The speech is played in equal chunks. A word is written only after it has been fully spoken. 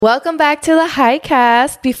Welcome back to the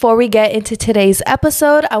Highcast. Before we get into today's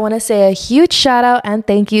episode, I want to say a huge shout out and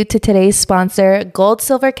thank you to today's sponsor,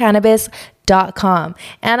 goldsilvercannabis.com.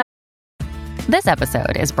 And this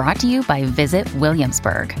episode is brought to you by Visit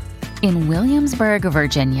Williamsburg. In Williamsburg,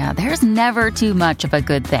 Virginia, there's never too much of a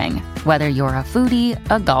good thing. Whether you're a foodie,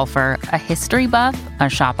 a golfer, a history buff, a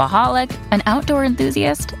shopaholic, an outdoor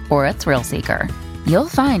enthusiast, or a thrill seeker, you'll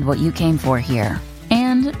find what you came for here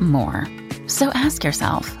and more. So ask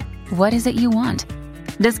yourself, what is it you want?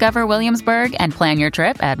 Discover Williamsburg and plan your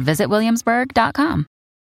trip at visitwilliamsburg.com.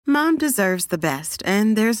 Mom deserves the best,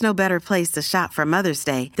 and there's no better place to shop for Mother's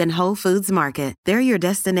Day than Whole Foods Market. They're your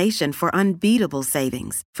destination for unbeatable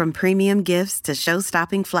savings, from premium gifts to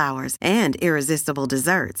show-stopping flowers and irresistible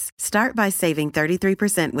desserts. Start by saving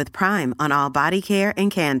 33% with Prime on all body care and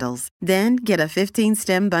candles. Then get a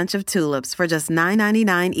 15-stem bunch of tulips for just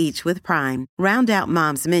 $9.99 each with Prime. Round out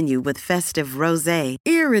Mom's menu with festive rosé,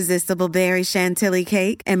 irresistible berry chantilly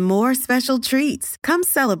cake, and more special treats. Come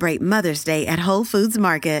celebrate Mother's Day at Whole Foods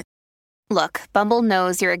Market. Look, Bumble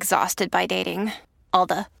knows you're exhausted by dating. All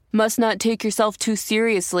the, must not take yourself too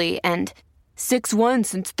seriously, and 6'1"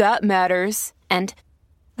 since that matters, and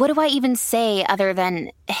what do I even say other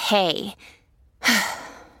than, hey?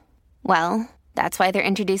 Well, that's why they're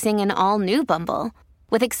introducing an all-new Bumble,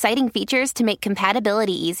 with exciting features to make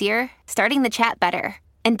compatibility easier, starting the chat better,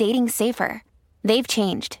 and dating safer. They've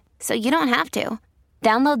changed, so you don't have to.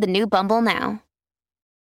 Download the new Bumble now.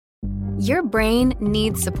 Your brain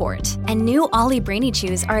needs support, and new Ollie Brainy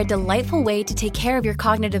Chews are a delightful way to take care of your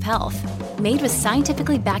cognitive health. Made with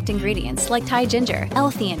scientifically backed ingredients like Thai ginger,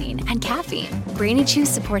 L-theanine, and caffeine, Brainy Chews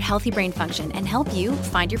support healthy brain function and help you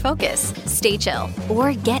find your focus, stay chill,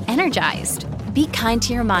 or get energized. Be kind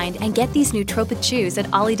to your mind and get these nootropic chews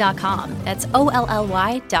at ollie.com. That's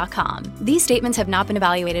OLLY.com. These statements have not been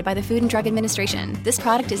evaluated by the Food and Drug Administration. This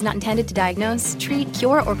product is not intended to diagnose, treat,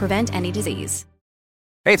 cure, or prevent any disease.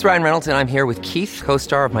 Hey, it's Ryan Reynolds, and I'm here with Keith,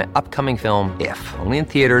 co-star of my upcoming film, If, only in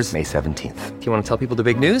theaters May 17th. Do you want to tell people the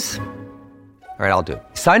big news? All right, I'll do it.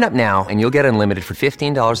 Sign up now and you'll get unlimited for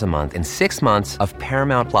 $15 a month and 6 months of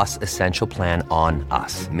Paramount Plus Essential Plan on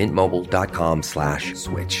us.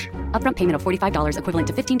 MintMobile.com/switch. Upfront payment of $45 equivalent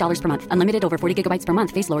to $15 per month. Unlimited over 40 gigabytes per month.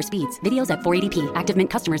 Face lower speeds. Videos at 480p. Active Mint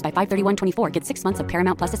customers by 531.24 get 6 months of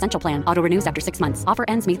Paramount Plus Essential Plan. Auto renews after 6 months. Offer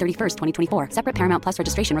ends May 31st, 2024. Separate Paramount Plus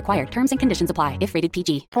registration required. Terms and conditions apply if rated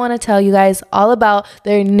PG. I want to tell you guys all about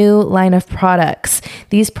their new line of products.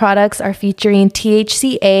 These products are featuring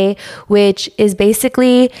THCA, which is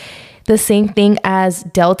basically the same thing as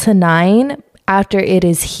Delta 9 after it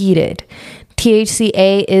is heated.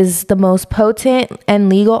 THCA is the most potent and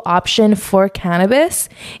legal option for cannabis.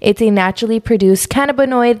 It's a naturally produced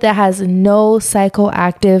cannabinoid that has no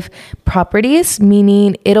psychoactive properties,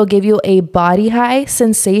 meaning it'll give you a body high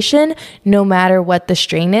sensation no matter what the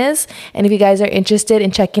strain is. And if you guys are interested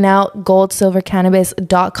in checking out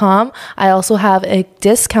goldsilvercannabis.com, I also have a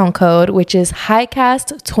discount code, which is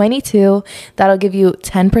HIGHCAST22. That'll give you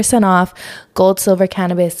 10% off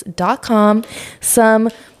goldsilvercannabis.com.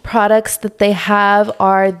 Some products that they have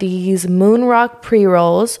are these Moonrock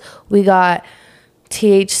pre-rolls. We got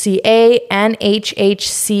THCA and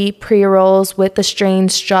HHC pre-rolls with the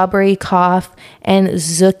strains Strawberry Cough and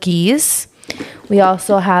Zookies. We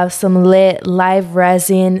also have some lit live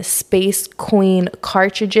resin Space Queen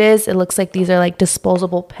cartridges. It looks like these are like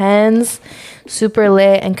disposable pens. Super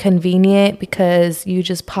lit and convenient because you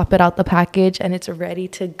just pop it out the package and it's ready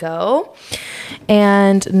to go.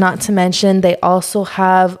 And not to mention, they also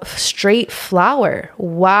have straight flower.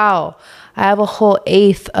 Wow. I have a whole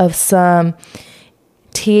eighth of some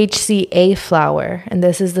THCA flower. And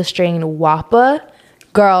this is the strain Wappa.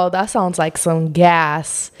 Girl, that sounds like some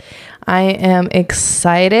gas. I am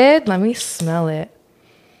excited. Let me smell it.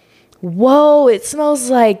 Whoa, it smells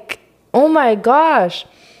like, oh my gosh.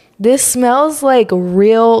 This smells like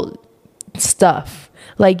real stuff.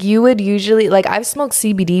 Like you would usually, like I've smoked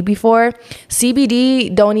CBD before. CBD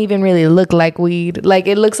don't even really look like weed. Like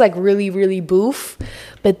it looks like really, really boof.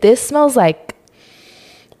 But this smells like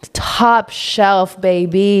top shelf,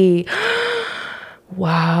 baby.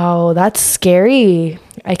 Wow, that's scary.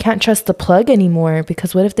 I can't trust the plug anymore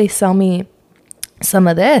because what if they sell me some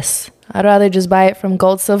of this? I'd rather just buy it from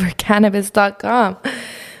goldsilvercannabis.com.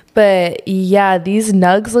 But yeah, these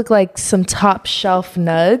nugs look like some top shelf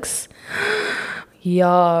nugs.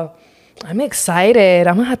 Y'all, I'm excited.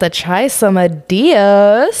 I'm gonna have to try some of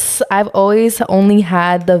these. I've always only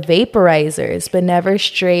had the vaporizers, but never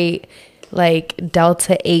straight like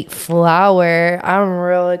Delta 8 flower. I'm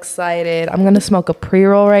real excited. I'm gonna smoke a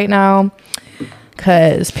pre-roll right now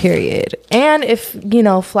Cause period. And if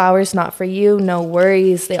flour's not for you, no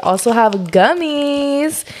worries. They also have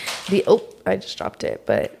gummies. I just dropped it,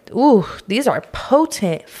 but these are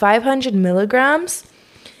potent. 500 milligrams.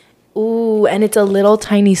 Ooh, and it's a little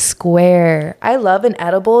tiny square. I love an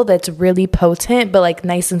edible that's really potent, but like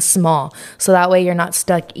nice and small. So that way you're not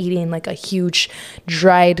stuck eating like a huge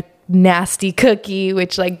dried nasty cookie,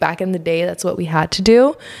 which like back in the day, that's what we had to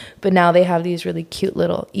do. But now they have these really cute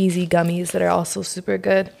little easy gummies that are also super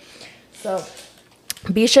good. So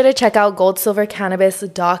be sure to check out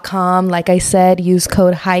goldsilvercannabis.com. Like I said, use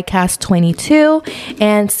code HIGHCAST22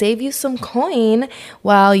 and save you some coin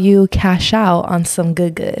while you cash out on some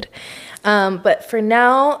good. But for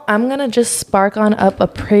now, I'm going to just spark on up a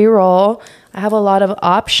pre-roll. I have a lot of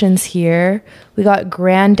options here. We got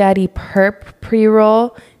Granddaddy Perp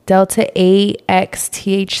pre-roll, Delta 8X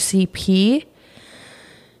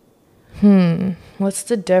THCP. What's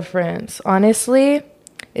the difference? Honestly,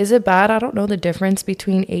 is it bad? I don't know the difference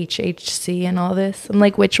between HHC and all this. I'm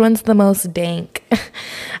like, which one's the most dank?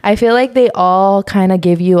 I feel like they all kind of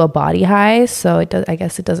give you a body high, so I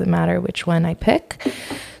guess it doesn't matter which one I pick.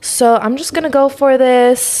 So I'm just going to go for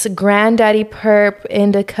this Granddaddy Perp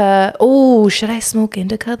Indica. Oh, should I smoke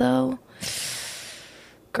Indica though?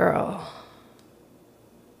 Girl,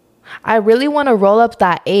 I really want to roll up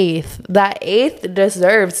that eighth. That eighth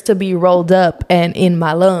deserves to be rolled up and in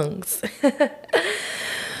my lungs.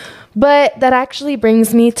 But that actually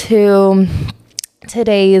brings me to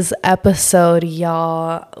today's episode,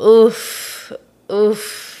 y'all. Oof.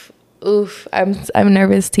 I'm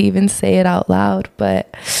nervous to even say it out loud,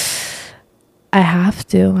 but I have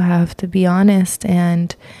to be honest.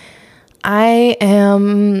 And I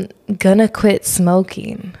am gonna quit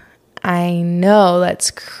smoking. I know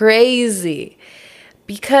that's crazy.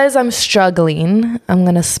 Because I'm struggling, I'm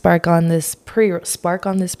going to spark on up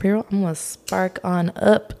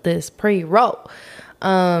this pre-roll.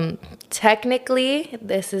 Technically,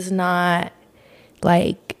 this is not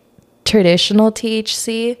like traditional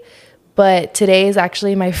THC, but today is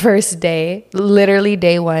actually my first day, literally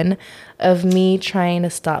day one, of me trying to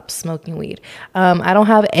stop smoking weed. I don't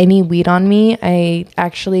have any weed on me. I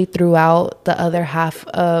actually threw out the other half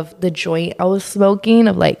of the joint I was smoking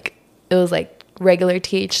it was like regular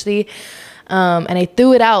THC, and I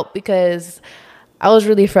threw it out because I was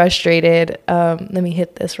really frustrated. Let me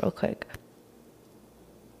hit this real quick.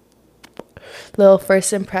 Little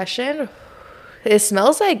first impression. It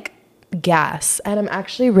smells like gas, and I'm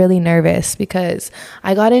actually really nervous because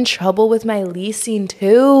I got in trouble with my leasing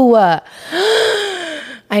too.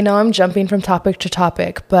 I know I'm jumping from topic to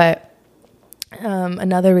topic, but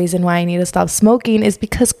another reason why I need to stop smoking is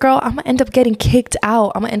because, girl, I'm gonna end up getting kicked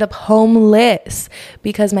out. I'm gonna end up homeless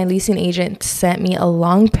because my leasing agent sent me a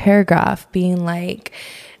long paragraph being like,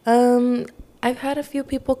 I've had a few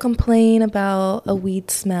people complain about a weed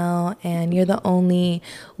smell, and you're the only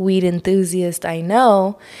weed enthusiast I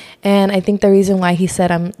know. And I think the reason why he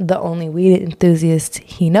said I'm the only weed enthusiast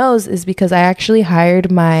he knows is because I actually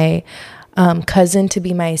hired my cousin to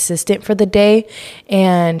be my assistant for the day,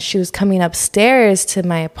 and she was coming upstairs to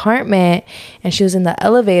my apartment, and she was in the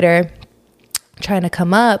elevator trying to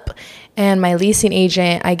come up, and my leasing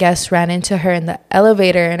agent, I guess, ran into her in the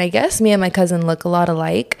elevator, and I guess me and my cousin look a lot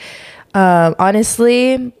alike.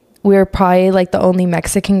 Honestly, we're probably like the only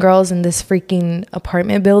Mexican girls in this freaking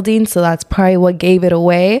apartment building, so that's probably what gave it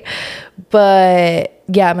away. But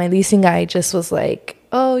yeah, my leasing guy just was like,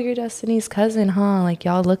 oh, you're Destiny's cousin, huh? Like,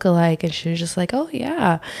 y'all look alike. And she was just like, oh,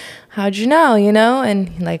 yeah. How'd you know?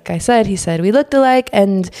 And like I said, he said we looked alike.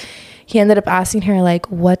 And he ended up asking her,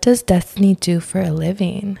 like, what does Destiny do for a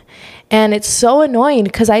living? And it's so annoying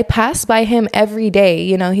because I pass by him every day.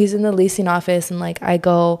 He's in the leasing office, and like I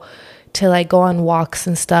go on walks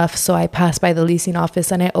and stuff, so I pass by the leasing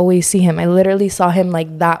office and I always see him. I literally saw him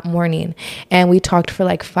like that morning, and we talked for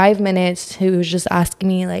like 5 minutes. He was just asking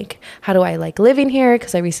me like, how do I like living here,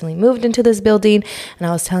 because I recently moved into this building, and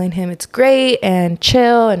I was telling him it's great and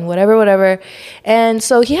chill and whatever. And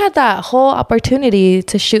so he had that whole opportunity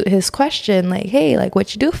to shoot his question like, hey, like,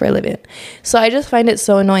 what you do for a living? So I just find it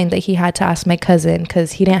so annoying that he had to ask my cousin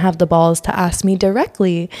because he didn't have the balls to ask me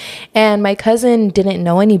directly, and my cousin didn't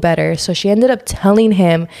know any better. So she ended up telling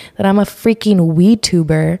him that I'm a freaking weed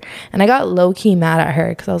tuber. And I got low-key mad at her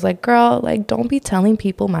because I was like, girl, like, don't be telling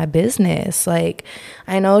people my business. Like,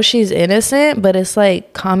 I know she's innocent, but it's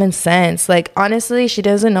like common sense. Like, honestly, she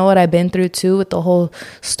doesn't know what I've been through too with the whole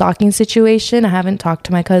stalking situation. I haven't talked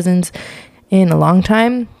to my cousins in a long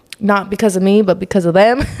time. Not because of me, but because of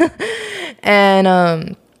them.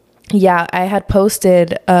 And yeah, I had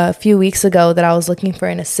posted a few weeks ago that I was looking for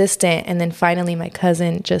an assistant, and then finally my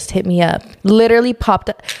cousin just hit me up. Literally popped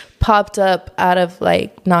up out of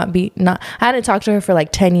like I hadn't talked to her for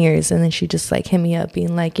like 10 years, and then she just like hit me up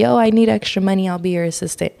being like, yo, I need extra money, I'll be your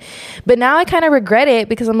assistant. But now I kind of regret it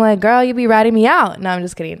because I'm like, girl, you be ratting me out. No, I'm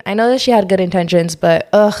just kidding. I know that she had good intentions, but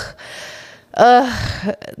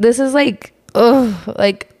this is like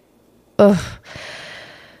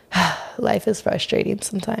life is frustrating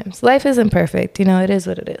sometimes. Life isn't perfect, you know, it is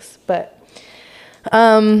what it is. But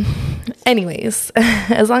anyways,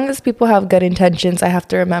 as long as people have good intentions, I have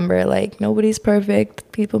to remember, like, nobody's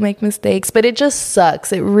perfect, people make mistakes. But it just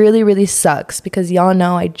sucks. It really, really sucks because y'all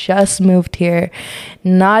know I just moved here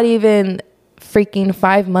not even freaking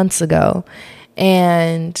 5 months ago,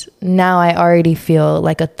 and now I already feel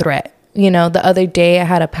like a threat. You know, the other day I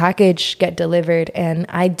had a package get delivered, and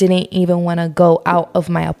I didn't even want to go out of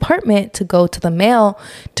my apartment to go to the mail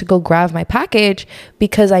to go grab my package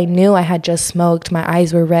because I knew I had just smoked. My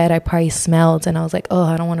eyes were red. I probably smelled, and I was like, oh,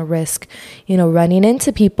 I don't want to risk, you know, running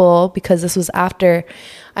into people, because this was after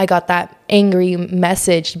I got that angry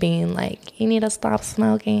message being like, you need to stop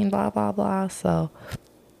smoking, blah, blah, blah. So,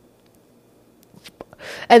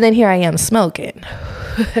 and then here I am smoking.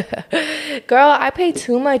 Girl, I pay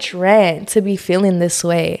too much rent to be feeling this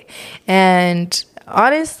way. And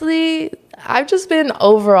honestly, I've just been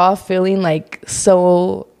overall feeling like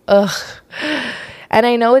so and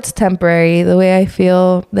I know it's temporary, the way I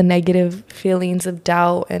feel, the negative feelings of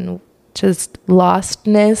doubt and just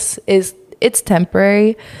lostness it's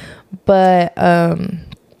temporary. But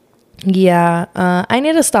yeah, I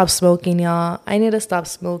need to stop smoking, y'all. I need to stop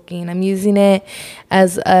smoking. I'm using it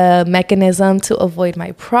as a mechanism to avoid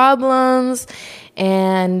my problems,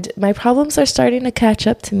 and my problems are starting to catch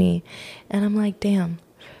up to me, and I'm like, damn.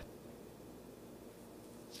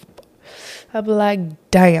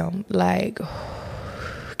 Like,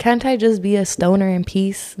 can't I just be a stoner in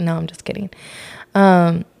peace? No, I'm just kidding.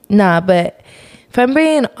 Nah, but if I'm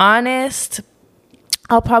being honest,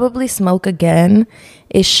 I'll probably smoke again.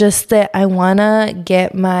 It's just that I want to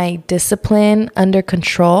get my discipline under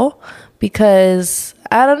control because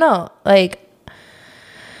I don't know, like,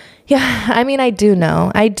 yeah, I mean, I do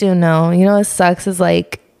know, you know, what sucks is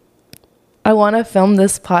like, I want to film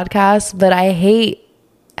this podcast, but I hate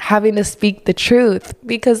having to speak the truth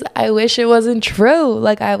because I wish it wasn't true.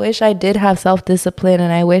 Like, I wish I did have self-discipline,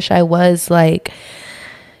 and I wish I was like,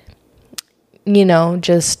 you know,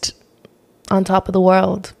 just on top of the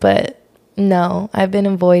world. But no, I've been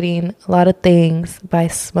avoiding a lot of things by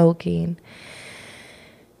smoking.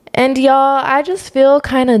 And y'all, I just feel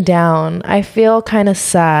kind of down. I feel kind of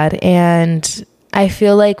sad. And I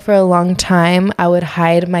feel like for a long time, I would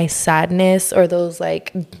hide my sadness or those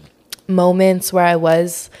like moments where I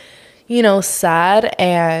was, you know, sad,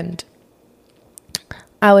 and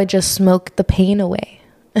I would just smoke the pain away.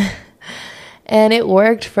 And it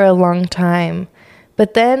worked for a long time.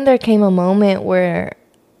 But then there came a moment where,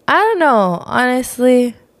 I don't know,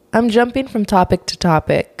 honestly, I'm jumping from topic to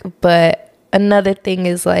topic, but another thing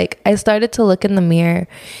is like, I started to look in the mirror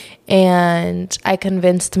and I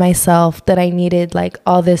convinced myself that I needed like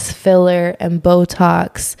all this filler and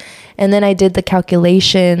Botox. And then I did the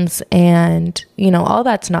calculations, and, you know, all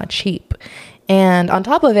that's not cheap. And on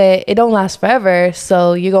top of it, it don't last forever.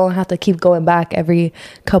 So you're going to have to keep going back every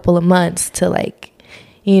couple of months to like,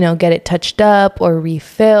 you know, get it touched up or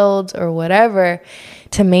refilled or whatever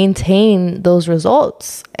to maintain those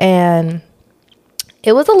results. And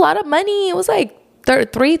it was a lot of money. It was like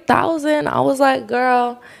 $3,000. I was like,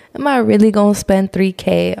 girl, am I really going to spend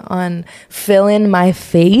 $3,000 on filling my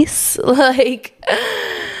face? Like,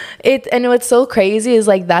 and what's so crazy is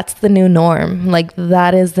like, that's the new norm. Like,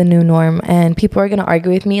 that is the new norm. And people are going to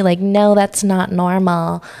argue with me like, no, that's not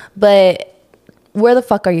normal. But where the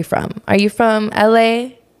fuck are you from? Are you from LA?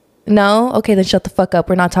 No? Okay, then shut the fuck up.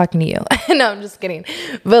 We're not talking to you. No, I'm just kidding.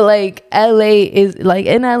 But like, LA is like,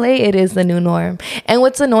 in LA, it is the new norm. And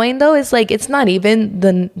what's annoying though is like, it's not even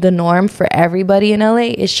the norm for everybody in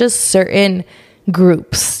LA. It's just certain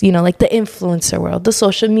groups, you know, like the influencer world, the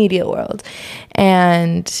social media world.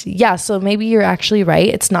 And yeah, so maybe you're actually right.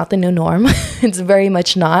 It's not the new norm. It's very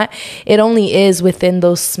much not. It only is within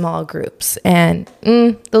those small groups. And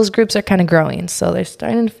those groups are kind of growing. So they're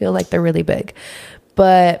starting to feel like they're really big.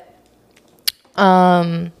 But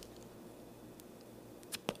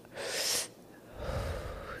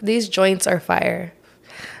these joints are fire.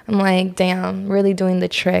 I'm like, damn, really doing the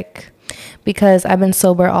trick. Because I've been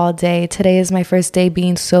sober all day. Today is my first day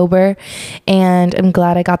being sober, and I'm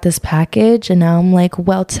glad I got this package. And now I'm like,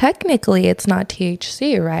 well, technically it's not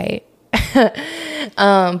THC, right?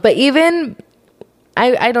 But even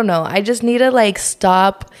I don't know. I just need to like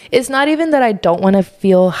stop. It's not even that I don't want to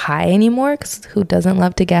feel high anymore, because who doesn't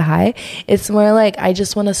love to get high? It's more like I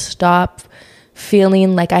just want to stop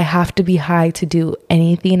feeling like I have to be high to do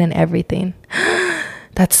anything and everything.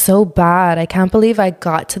 That's so bad. I can't believe I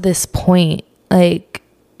got to this point. Like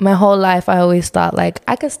my whole life, I always thought like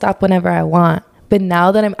I could stop whenever I want. But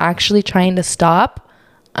now that I'm actually trying to stop,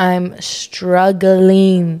 I'm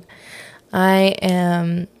struggling. I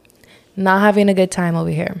am not having a good time over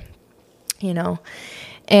here, you know?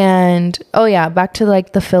 And oh yeah, back to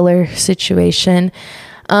like the filler situation.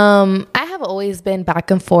 I have always been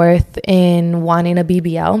back and forth in wanting a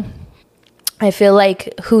BBL. I feel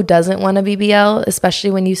like who doesn't want a BBL,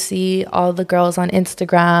 especially when you see all the girls on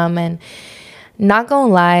Instagram. And not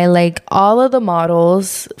gonna lie, like all of the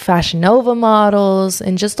models, Fashion Nova models,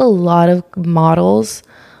 and just a lot of models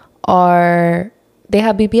they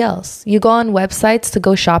have BBLs. You go on websites to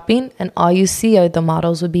go shopping and all you see are the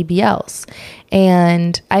models with BBLs.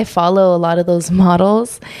 And I follow a lot of those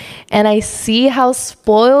models and I see how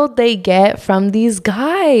spoiled they get from these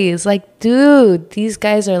guys. Like, dude, these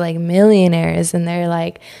guys are like millionaires and they're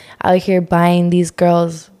like out here buying these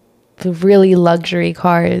girls really luxury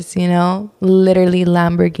cars, you know, literally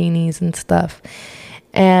Lamborghinis and stuff.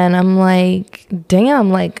 And I'm like,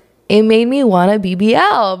 damn, like, it made me want a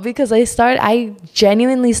BBL because I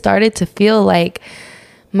genuinely started to feel like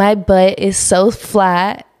my butt is so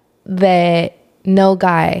flat that no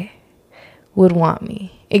guy would want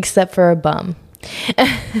me except for a bum.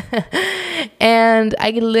 And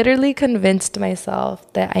I literally convinced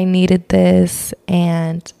myself that I needed this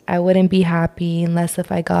and I wouldn't be happy unless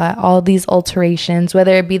if I got all these alterations,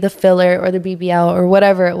 whether it be the filler or the BBL or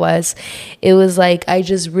whatever it was. It was like I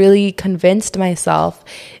just really convinced myself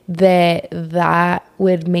that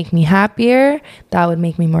would make me happier, that would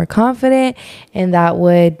make me more confident, and that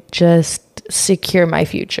would just secure my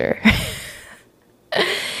future.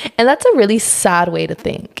 And that's a really sad way to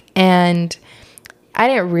think. And I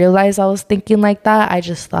didn't realize I was thinking like that. I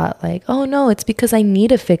just thought like, oh no, it's because I need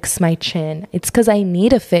to fix my chin. It's because I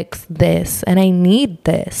need to fix this and I need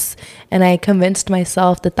this. And I convinced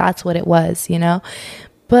myself that that's what it was, you know?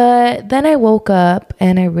 But then I woke up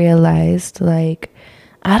and I realized like,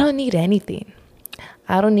 I don't need anything.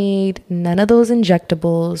 I don't need none of those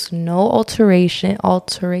injectables, no alterations,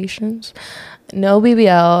 no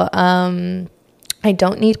BBL. I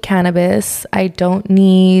don't need cannabis. I don't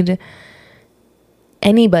need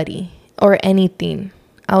anybody or anything.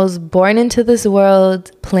 I was born into this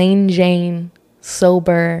world, plain Jane,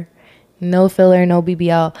 sober, no filler, no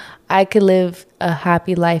BBL. I could live a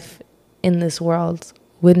happy life in this world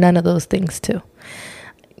with none of those things too.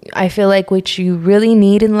 I feel like what you really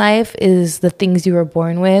need in life is the things you were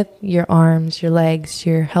born with: your arms, your legs,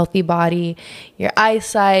 your healthy body, your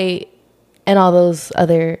eyesight, and all those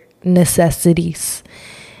other necessities.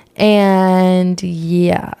 And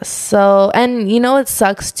yeah, so, and you know what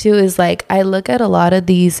sucks too is like I look at a lot of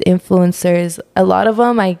these influencers, a lot of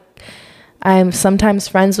them I'm sometimes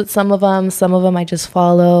friends with some of them I just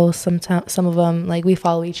follow, sometimes some of them like we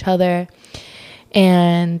follow each other,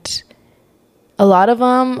 and a lot of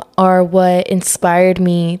them are what inspired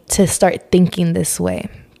me to start thinking this way.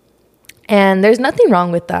 And there's nothing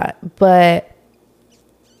wrong with that,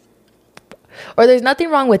 or there's nothing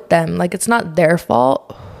wrong with them, like it's not their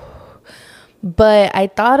fault. But I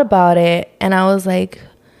thought about it and I was like,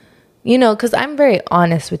 you know, because I'm very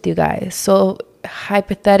honest with you guys. So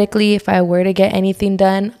hypothetically, if I were to get anything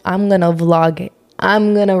done, I'm going to vlog it.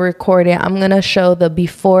 I'm going to record it. I'm going to show the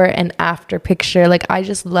before and after picture. Like I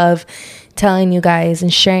just love telling you guys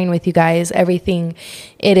and sharing with you guys everything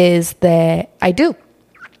it is that I do.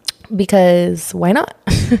 Because why not?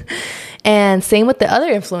 And same with the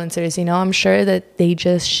other influencers, you know, I'm sure that they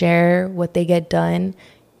just share what they get done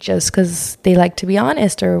just because they like to be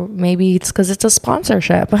honest, or maybe it's because it's a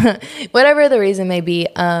sponsorship. Whatever the reason may be,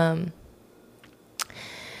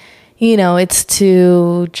 you know, it's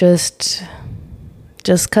to just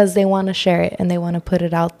because they want to share it and they want to put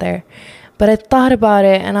it out there. But I thought about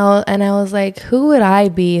it and I was like, who would I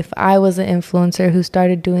be if I was an influencer who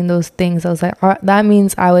started doing those things? I was like, that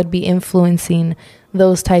means I would be influencing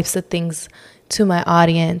those types of things to my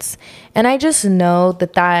audience. And I just know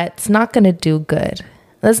that that's not going to do good.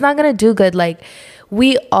 That's not going to do good. Like,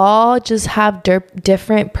 we all just have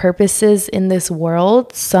different purposes in this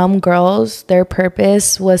world. Some girls, their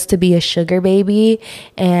purpose was to be a sugar baby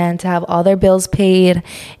and to have all their bills paid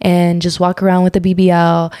and just walk around with a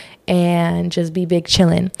BBL and just be big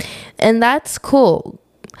chillin'. And that's cool.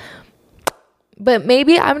 but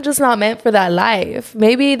maybe I'm just not meant for that life.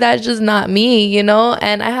 Maybe that's just not me, you know?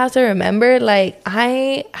 And I have to remember, like,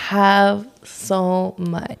 I have so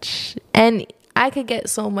much and I could get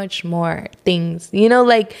so much more things, you know?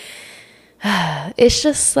 Like, it's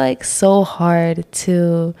just like so hard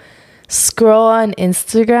to scroll on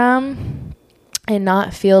Instagram and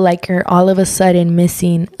not feel like you're all of a sudden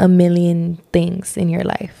missing a million things in your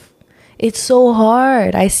life. It's so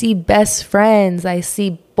hard. I see best friends. I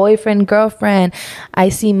see boyfriend, girlfriend. I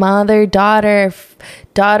see mother, daughter,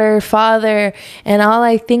 father. And all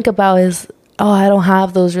I think about is, oh, I don't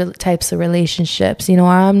have those types of relationships. You know,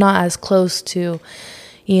 I'm not as close to,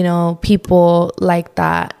 you know, people like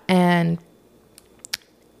that. And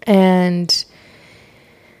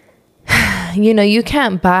you know, you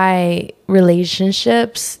can't buy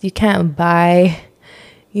relationships. You can't buy,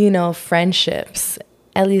 you know, friendships,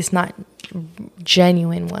 at least not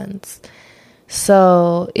genuine ones.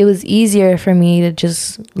 So it was easier for me to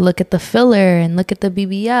just look at the filler and look at the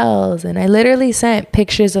BBLs. And I literally sent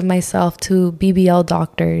pictures of myself to BBL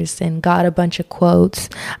doctors and got a bunch of quotes.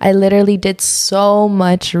 I literally did so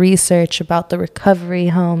much research about the recovery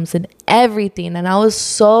homes and everything. And I was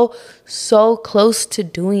so close to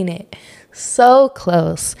doing it. So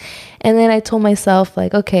close. And then I told myself,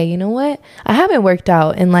 like, okay, you know what? I haven't worked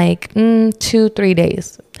out in like 2-3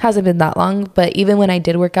 days. Hasn't been that long, but even when I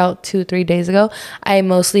did work out 2-3 days ago, I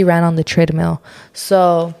mostly ran on the treadmill.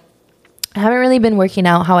 So I haven't really been working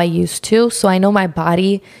out how I used to. So I know my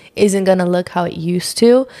body isn't gonna look how it used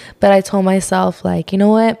to. But I told myself, like, you know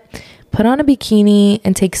what? Put on a bikini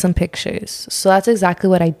and take some pictures. So that's exactly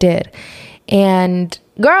what I did. And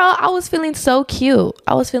girl, I was feeling so cute.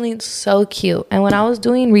 And when I was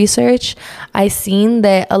doing research, I seen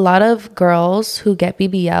that a lot of girls who get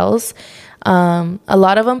BBLs, a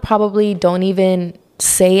lot of them probably don't even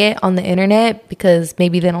say it on the internet because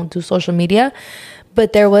maybe they don't do social media.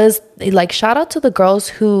 But there was, like, shout out to the girls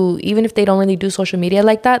who, even if they don't really do social media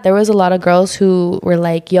like that, there was a lot of girls who were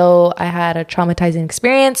like, yo, I had a traumatizing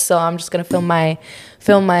experience, so I'm just going to film my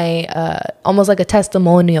almost like a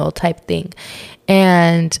testimonial type thing.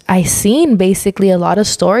 And I seen basically a lot of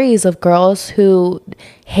stories of girls who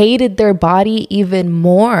hated their body even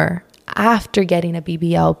more after getting a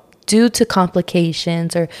BBL due to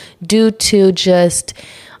complications or due to just,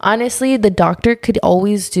 honestly, the doctor could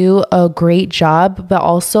always do a great job, but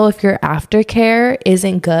also if your aftercare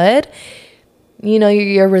isn't good, you know,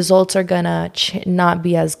 your results are gonna not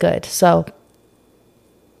be as good. So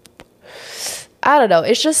I don't know.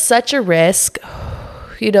 It's just such a risk.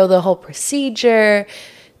 You know, the whole procedure,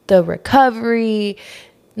 the recovery,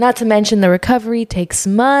 not to mention the recovery takes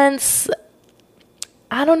months.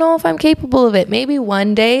 I don't know if I'm capable of it. Maybe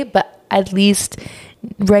one day, but at least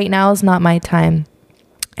right now is not my time.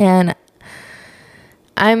 And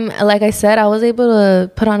I'm, like I said, I was able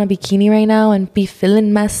to put on a bikini right now and be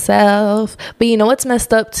feeling myself. But you know what's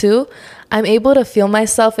messed up too? I'm able to feel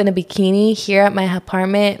myself in a bikini here at my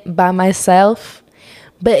apartment by myself.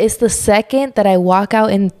 But it's the second that I walk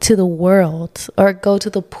out into the world or go to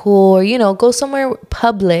the pool or, you know, go somewhere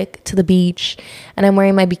public to the beach and I'm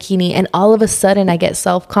wearing my bikini and all of a sudden I get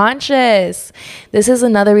self-conscious. This is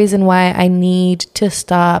another reason why I need to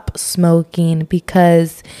stop smoking,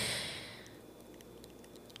 because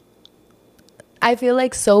I feel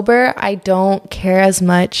like sober, I don't care as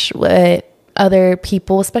much what other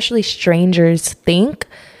people, especially strangers, think.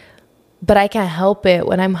 But I can't help it.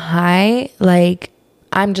 When I'm high, like,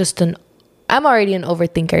 I'm already an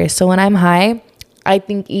overthinker. So when I'm high, I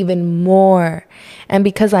think even more. And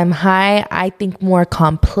because I'm high, I think more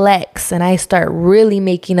complex. And I start really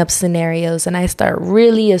making up scenarios. And I start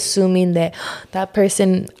really assuming that that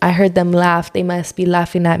person, I heard them laugh, they must be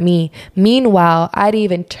laughing at me. Meanwhile, I'd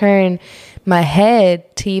even turn my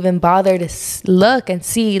head to even bother to look and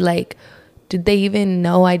see, like, did they even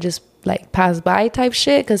know I just like pass by type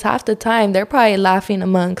shit? Because half the time they're probably laughing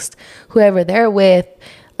amongst whoever they're with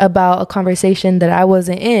about a conversation that I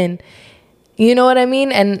wasn't in. You know what I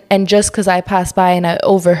mean? And just because I passed by and I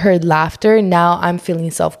overheard laughter, now I'm feeling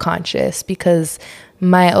self-conscious because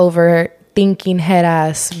my overthinking head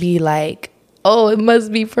ass be like, oh, it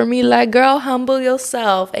must be for me. Like, girl, humble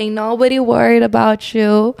yourself. Ain't nobody worried about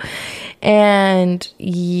you. And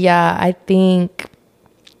yeah, I think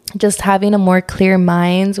just having a more clear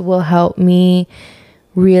mind will help me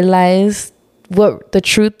realize what the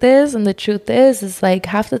truth is. And the truth is like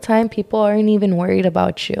half the time people aren't even worried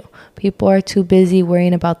about you. People are too busy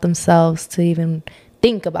worrying about themselves to even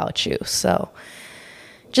think about you. So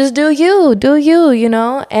just do you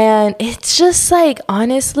know? And it's just like,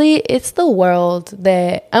 honestly, it's the world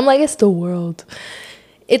that I'm like, it's the world.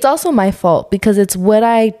 it's also my fault because it's what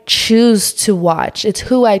I choose to watch. It's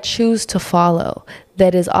who I choose to follow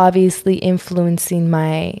that is obviously influencing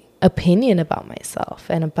my opinion about myself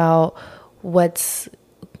and about what's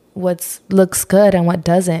looks good and what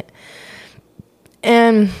doesn't.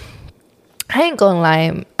 And I ain't gonna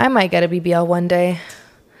lie, I might get a BBL one day,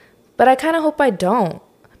 but I kind of hope I don't,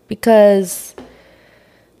 because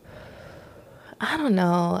I don't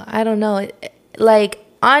know. Like,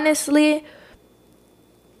 honestly,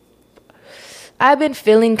 I've been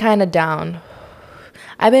feeling kind of down.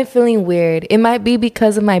 I've been feeling weird. It might be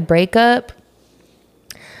because of my breakup.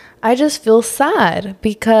 I just feel sad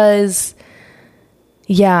because,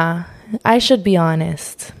 yeah, I should be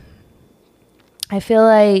honest. I feel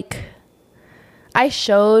like I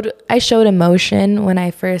showed emotion when I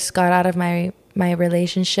first got out of my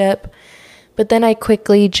relationship, but then I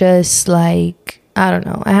quickly just, like, I don't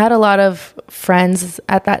know. I had a lot of friends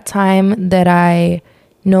at that time that I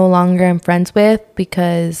no longer am friends with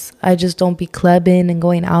because I just don't be clubbing and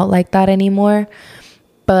going out like that anymore.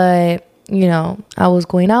 But, you know, I was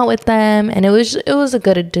going out with them and it was a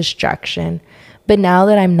good distraction. But now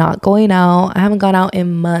that I'm not going out, I haven't gone out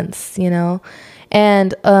in months, you know.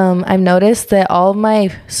 And I've noticed that all of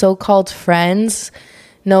my so-called friends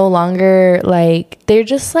no longer, like, they're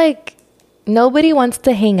just like, nobody wants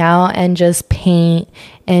to hang out and just paint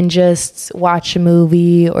and just watch a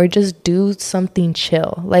movie or just do something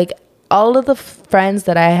chill. Like, all of the friends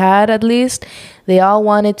that I had, at least, they all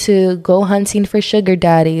wanted to go hunting for sugar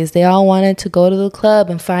daddies. They all wanted to go to the club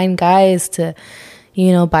and find guys to,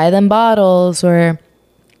 you know, buy them bottles, or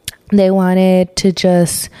they wanted to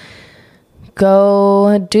just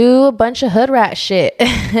go do a bunch of hood rat shit.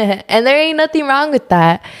 And there ain't nothing wrong with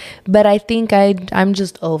that, but I think I'm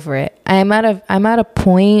just over it. I'm at a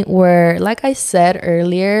point where, like I said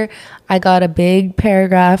earlier, I got a big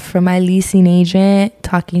paragraph from my leasing agent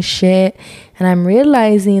talking shit, and I'm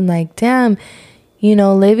realizing, like, damn, you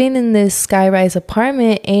know, living in this skyrise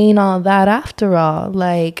apartment ain't all that after all.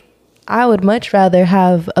 Like, I would much rather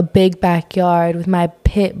have a big backyard with my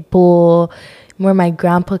pit bull, where my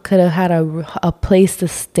grandpa could have had a place to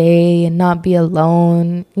stay and not be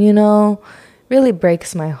alone, you know. Really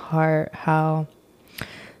breaks my heart how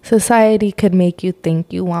society could make you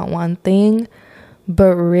think you want one thing,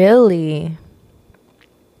 but really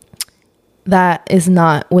that is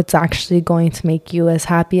not what's actually going to make you as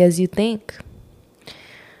happy as you think.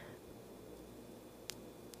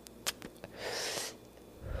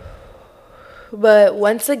 But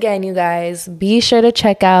once again, you guys, be sure to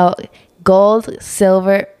check out Gold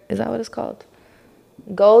Silver, is that what it's called?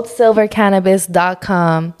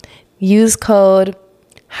 goldsilvercannabis.com. Use code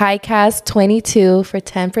HIGHCAST22 for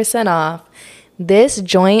 10% off. This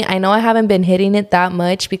joint, I know I haven't been hitting it that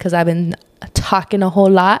much because I've been talking a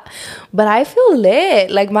whole lot, but I feel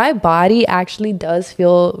lit. Like, my body actually does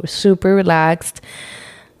feel super relaxed.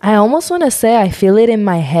 I almost want to say I feel it in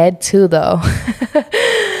my head too, though.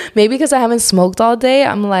 Maybe because I haven't smoked all day,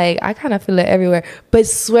 I'm like, I kind of feel it everywhere. But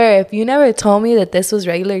swear, if you never told me that this was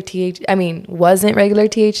wasn't regular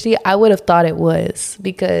THC, I would have thought it was,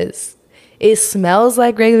 because it smells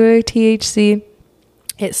like regular THC.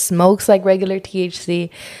 It smokes like regular THC.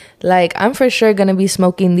 Like, I'm for sure going to be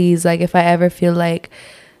smoking these, like, if I ever feel like,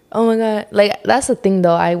 oh my God. Like, that's the thing,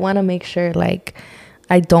 though. I want to make sure, like,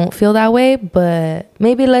 I don't feel that way, but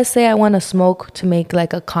maybe let's say I want to smoke to make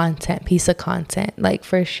like a piece of content. Like,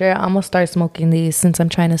 for sure, I'm going to start smoking these since I'm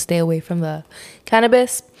trying to stay away from the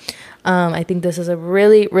cannabis. I think this is a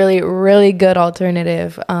really, really, really good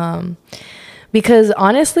alternative. Because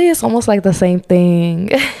honestly, it's almost like the same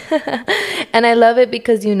thing. And I love it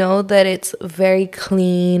because you know that it's very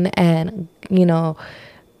clean and, you know,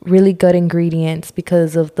 really good ingredients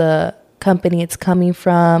because of the company it's coming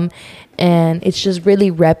from, and it's just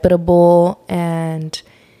really reputable and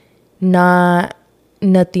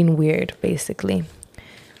nothing weird, basically.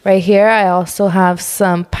 Right here I also have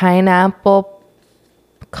some pineapple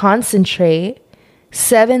concentrate,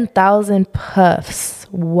 7,000 puffs.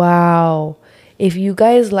 Wow. If you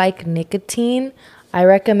guys like nicotine, I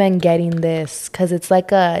recommend getting this because it's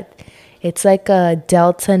like a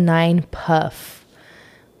Delta 9 puff.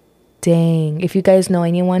 Dang. If you guys know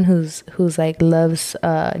anyone who's like loves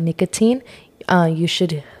nicotine, you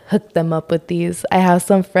should hook them up with these. I have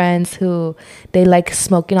some friends who they like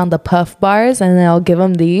smoking on the puff bars, and then I'll give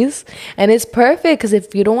them these, and it's perfect because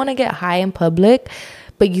if you don't want to get high in public,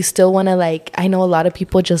 but you still want to, like, I know a lot of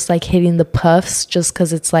people just like hitting the puffs just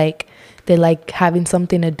because it's like they like having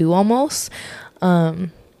something to do almost.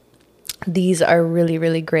 These are really,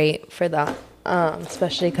 really great for that,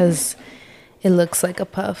 especially because It looks like a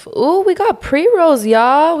puff. Ooh, we got pre-rolls,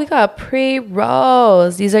 y'all. We got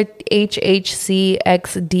pre-rolls. These are HHC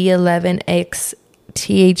XD11X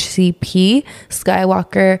THCP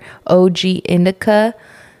Skywalker OG Indica.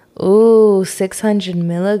 Ooh, 600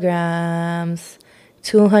 milligrams.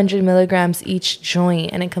 200 milligrams each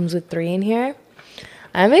joint. And it comes with 3 in here.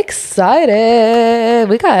 I'm excited.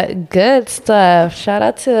 We got good stuff. Shout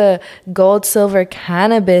out to Gold Silver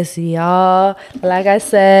Cannabis, y'all. Like I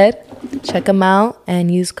said, check them out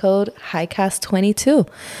and use code HIGHCAST22.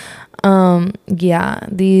 Yeah,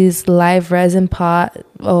 these live resin pot.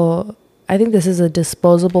 Oh, I think this is a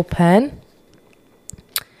disposable pen.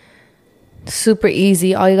 Super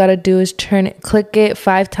easy. All you gotta do is click it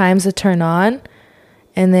 5 times to turn on,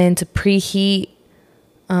 and then to preheat,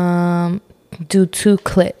 do 2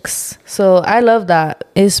 clicks. So I love that.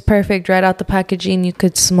 It's perfect right out the packaging. You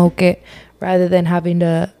could smoke it rather than having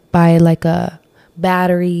to buy like a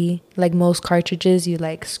battery. Like most cartridges, you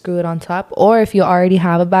like screw it on top, or if you already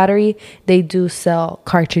have a battery, they do sell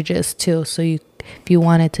cartridges too, so if you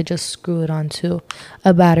wanted to just screw it onto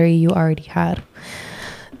a battery you already had.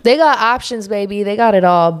 They got options, baby. They got it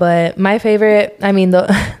all. But my favorite, I mean,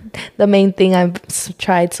 the main thing I've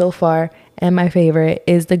tried so far and my favorite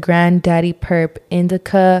is the Granddaddy Purp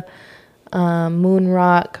Indica Moon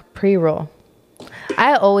Rock pre-roll.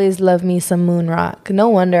 I always love me some Moon Rock. No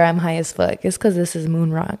wonder I'm high as fuck. It's because this is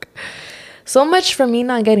Moon Rock. So much for me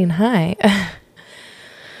not getting high.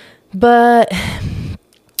 But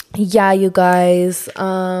yeah, you guys.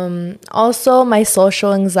 Also, my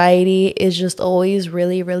social anxiety is just always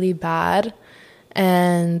really, really bad.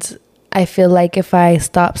 And I feel like if I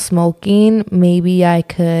stop smoking, maybe I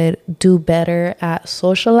could do better at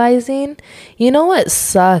socializing. You know what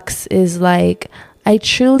sucks is like, I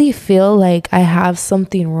truly feel like I have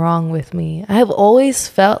something wrong with me. I have always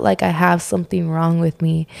felt like I have something wrong with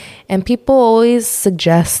me. And people always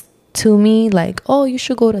suggest to me like, oh, you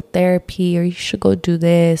should go to therapy, or you should go do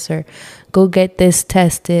this, or go get this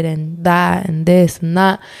tested and that and this and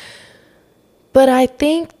that. But I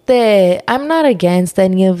think that I'm not against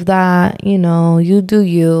any of that. You know, you do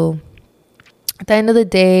you. At the end of the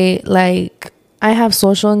day, like, I have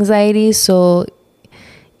social anxiety, so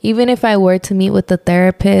even if I were to meet with a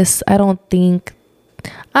therapist, I don't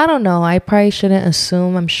know, I probably shouldn't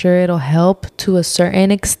assume. I'm sure it'll help to a certain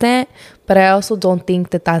extent, but I also don't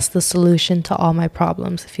think that that's the solution to all my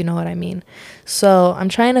problems, if you know what I mean. So I'm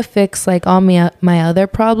trying to fix like all my other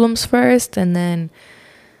problems first, and then,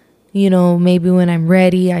 you know, maybe when I'm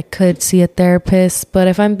ready, I could see a therapist. But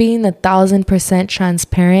if I'm being 1,000%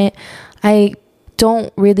 transparent, I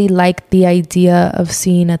don't really like the idea of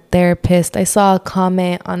seeing a therapist. I saw a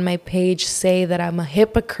comment on my page say that I'm a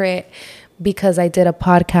hypocrite because I did a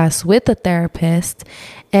podcast with a therapist,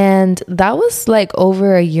 and that was like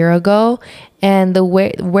over a year ago. And the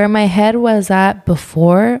where my head was at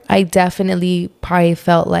before, I definitely probably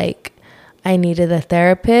felt like I needed a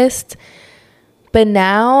therapist. But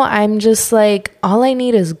now I'm just like, all I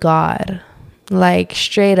need is God. Like,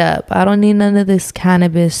 straight up. I don't need none of this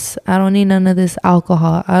cannabis. I don't need none of this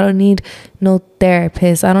alcohol. I don't need no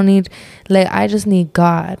therapist. I just need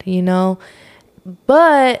God, you know?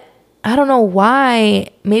 But I don't know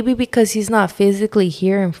why. Maybe because he's not physically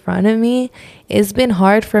here in front of me. It's been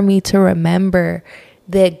hard for me to remember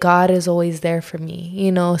that God is always there for me,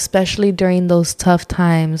 you know, especially during those tough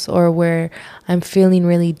times or where I'm feeling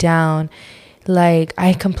really down. Like,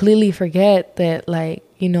 I completely forget that, like,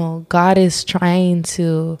 you know, God is trying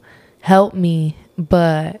to help me,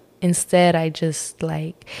 but instead I just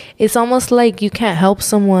like, it's almost like you can't help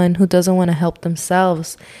someone who doesn't want to help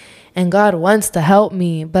themselves. And God wants to help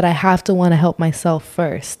me, but I have to want to help myself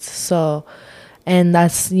first. So, and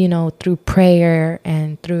that's, you know, through prayer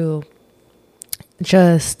and through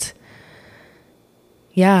just,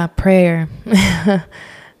 yeah, prayer.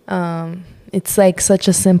 It's like such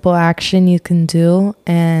a simple action you can do,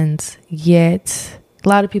 and yet a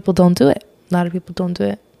lot of people don't do it. But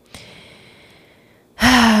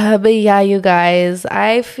yeah, you guys,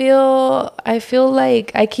 I feel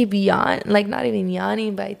like I keep yawning, like not even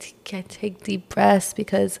yawning, but I can't take deep breaths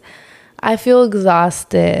because I feel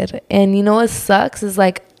exhausted. And you know what sucks is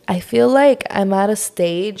like, I feel like I'm at a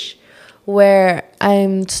stage where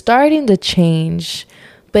I'm starting to change,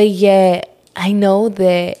 but yet I know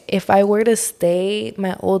that if I were to stay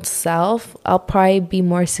my old self, I'll probably be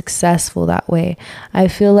more successful that way. I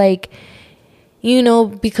feel like, you know,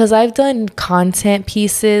 because I've done content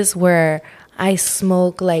pieces where I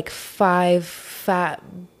smoke like 5 fat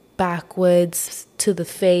backwoods to the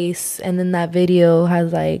face, and then that video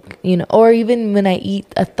has like, you know, or even when I eat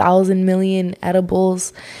 1,000 million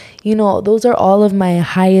edibles, you know, those are all of my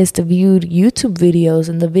highest viewed YouTube videos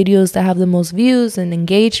and the videos that have the most views and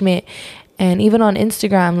engagement. And even on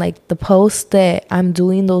Instagram, like the posts that I'm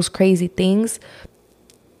doing those crazy things,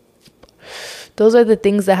 those are the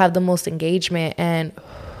things that have the most engagement. And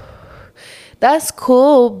that's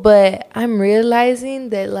cool, but I'm realizing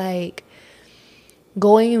that like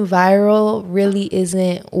going viral really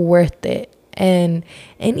isn't worth it. And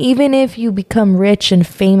even if you become rich and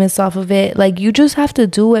famous off of it, like you just have to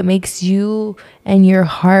do what makes you and your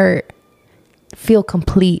heart feel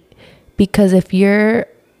complete. Because if you're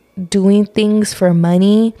doing things for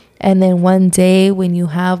money and then one day when you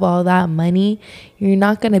have all that money, you're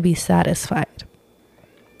not going to be satisfied.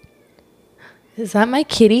 Is that my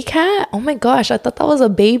kitty cat? Oh my gosh, I thought that was a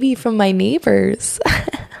baby from my neighbors.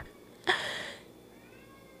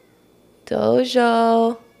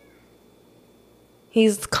 Dojo.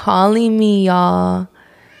 He's calling me, y'all.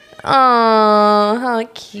 Oh, how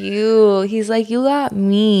cute. He's like, you got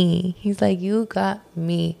me. He's like, you got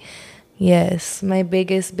me. Yes, my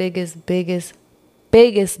biggest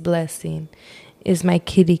blessing is my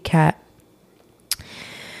kitty cat.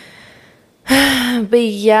 But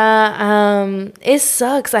yeah, it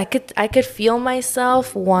sucks. I could feel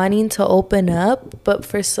myself wanting to open up, but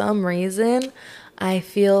for some reason I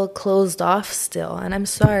feel closed off still. And I'm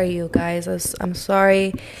sorry, you guys. I'm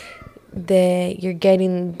sorry that you're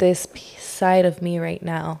getting this side of me right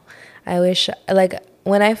now. I wish, like,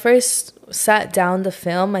 when I first sat down to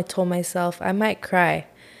film, I told myself I might cry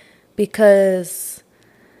because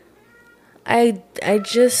I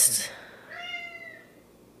just...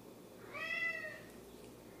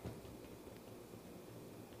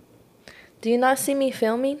 Do you not see me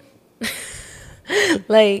filming?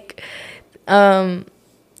 Like, I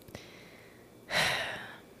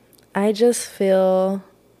just feel...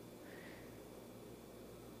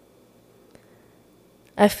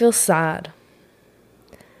 I feel sad.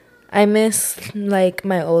 I miss, like,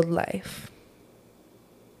 my old life.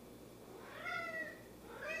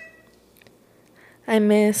 I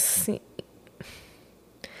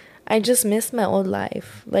just miss my old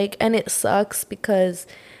life. Like, and it sucks because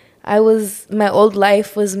my old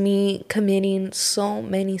life was me committing so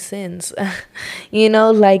many sins. You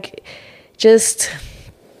know, like just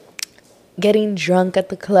getting drunk at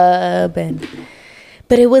the club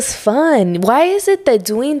but it was fun. Why is it that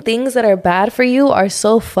doing things that are bad for you are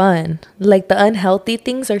so fun? Like the unhealthy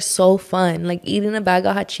things are so fun. Like eating a bag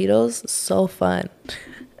of hot Cheetos, so fun.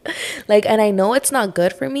 Like, and I know it's not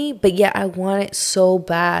good for me, but yet I want it so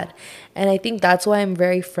bad. And I think that's why I'm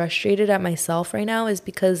very frustrated at myself right now, is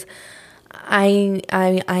because I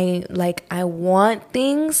want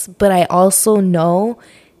things, but I also know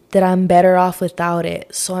that I'm better off without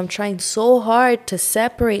it. So I'm trying so hard to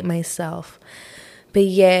separate myself, but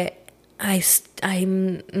yet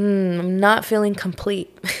I'm not feeling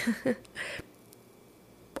complete.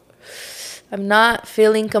 I'm not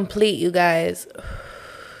feeling complete, you guys.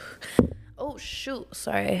 Oh shoot,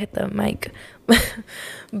 sorry, I hit the mic.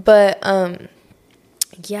 But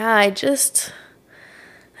yeah,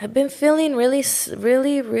 I've been feeling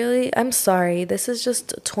really, I'm sorry. This is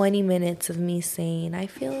just 20 minutes of me saying I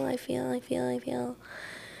feel. I know.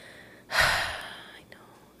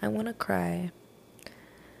 I want to cry.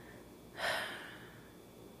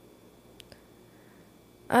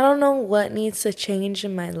 I don't know what needs to change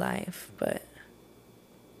in my life, but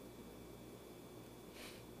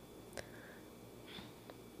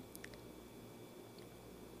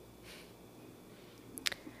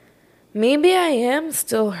maybe I am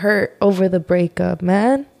still hurt over the breakup,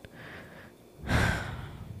 man.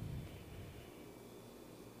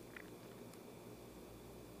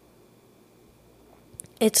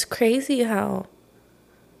 It's crazy how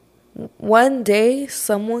one day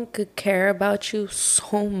someone could care about you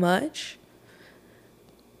so much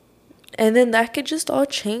and then that could just all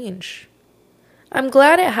change. I'm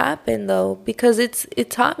glad it happened though, because it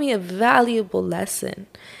taught me a valuable lesson.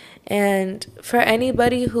 And for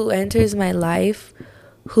anybody who enters my life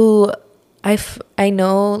who I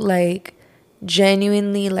know like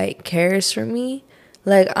genuinely like cares for me,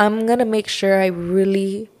 like I'm gonna make sure I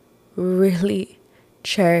really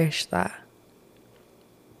cherish that.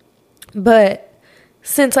 But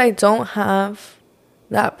since I don't have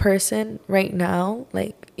that person right now,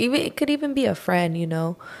 like even it could even be a friend, you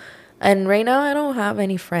know, and right now I don't have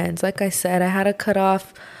any friends. Like I said, I had to cut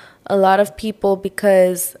off a lot of people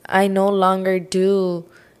because I no longer do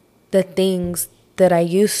the things that I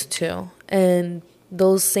used to, and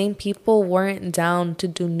those same people weren't down to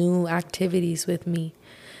do new activities with me.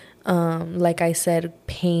 Like I said,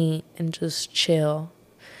 paint and just chill.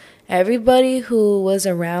 everybody who was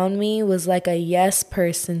around me was like a yes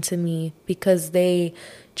person to me, because they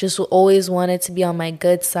just always wanted to be on my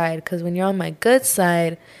good side. Because when you're on my good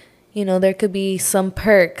side, you know, there could be some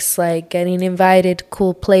perks like getting invited to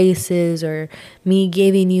cool places, or me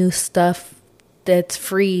giving you stuff that's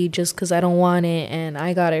free just because I don't want it and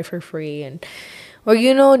I got it for free. And or,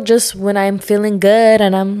 you know, just when I'm feeling good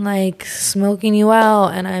and I'm like smoking you out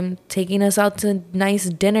and I'm taking us out to nice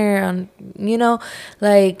dinner on, you know,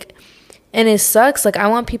 like, and it sucks. Like, I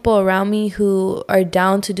want people around me who are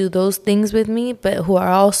down to do those things with me, but who are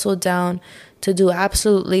also down to do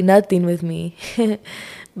absolutely nothing with me.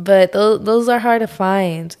 But those are hard to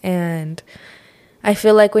find. And I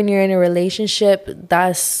feel like when you're in a relationship,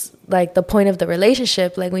 that's like the point of the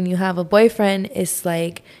relationship. Like when you have a boyfriend, it's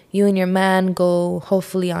like you and your man go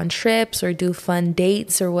hopefully on trips or do fun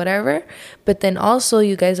dates or whatever. But then also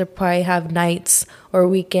you guys are probably have nights or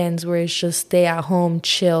weekends where it's just stay at home,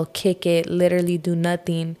 chill, kick it, literally do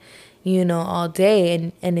nothing, you know, all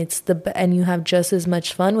day. And it's and you have just as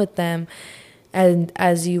much fun with them and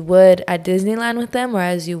as you would at Disneyland with them, or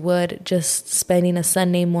as you would just spending a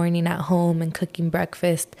Sunday morning at home and cooking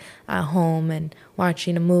breakfast at home and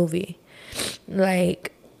watching a movie.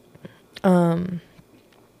 Like, I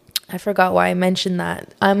forgot why I mentioned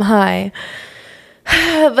that. I'm high.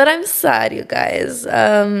 But I'm sad, you guys.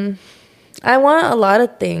 I want a lot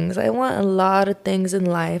of things. I want a lot of things in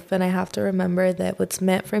life, and I have to remember that what's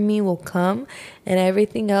meant for me will come, and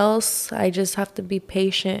everything else, I just have to be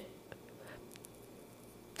patient.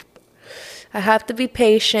 I have to be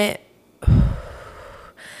patient.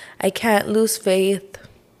 I can't lose faith.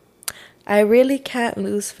 I really can't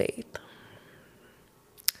lose faith.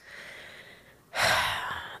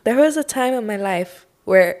 There was a time in my life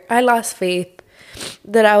where I lost faith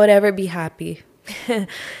that I would ever be happy.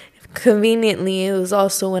 Conveniently, it was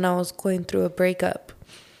also when I was going through a breakup.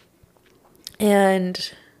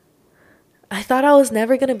 And I thought I was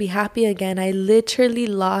never going to be happy again. I literally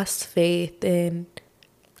lost faith, and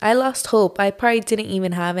I lost hope. I probably didn't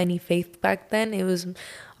even have any faith back then. It was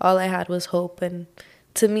all I had was hope. And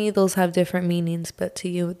to me, those have different meanings, but to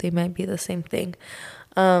you, they might be the same thing.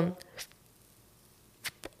 I'm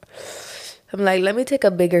like, let me take a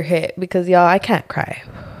bigger hit because, y'all, I can't cry.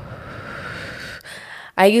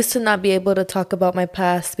 I used to not be able to talk about my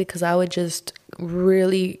past because I would just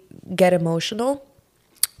really get emotional.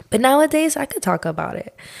 But nowadays, I could talk about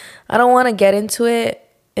it. I don't want to get into it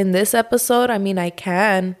in this episode. I mean, I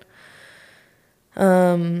can.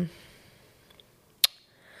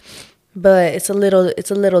 But it's a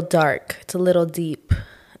little dark. It's a little deep.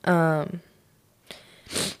 You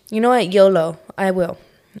know what? YOLO. I will.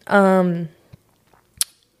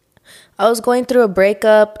 I was going through a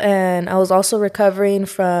breakup, and I was also recovering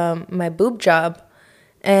from my boob job,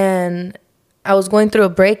 and I was going through a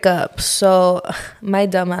breakup. So my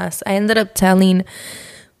dumbass, I ended up telling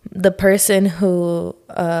the person who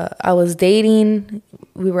I was dating.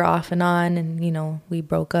 We were off and on, and, you know, we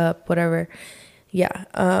broke up, whatever. Yeah,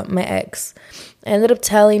 my ex. I ended up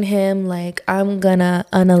telling him, like, I'm gonna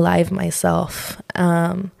unalive myself.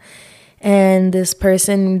 And this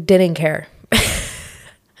person didn't care.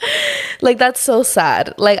 Like, that's so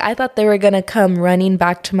sad. Like, I thought they were gonna come running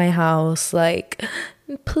back to my house, like,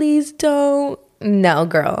 please don't. No,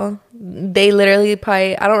 girl. They literally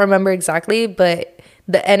probably, I don't remember exactly, but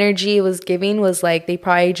the energy it was giving was like they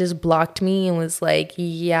probably just blocked me and was like,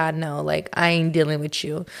 yeah, no, like, I ain't dealing with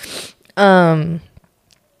you. And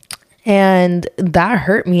that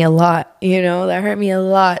hurt me a lot, you know, that hurt me a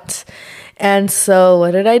lot. And so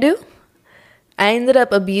what did I do? I ended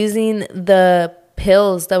up abusing the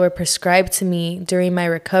pills that were prescribed to me during my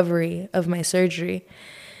recovery of my surgery.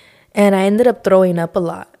 And I ended up throwing up a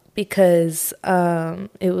lot because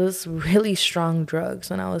it was really strong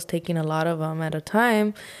drugs, and I was taking a lot of them at a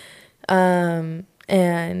time. And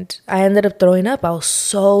I ended up throwing up. I was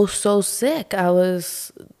so sick. I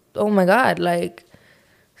was, oh my God, like,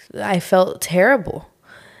 I felt terrible.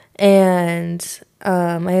 And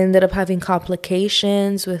I ended up having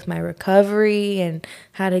complications with my recovery and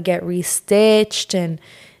had to get restitched, and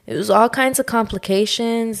it was all kinds of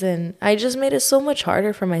complications, and I just made it so much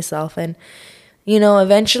harder for myself. And, you know,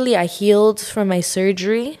 eventually I healed from my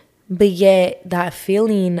surgery, but yet that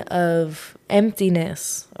feeling of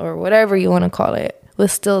emptiness, or whatever you want to call it,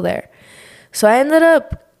 was still there. So I ended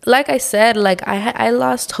up, like I said, like, I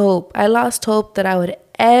lost hope. I lost hope that I would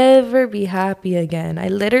ever be happy again. I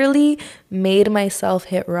literally made myself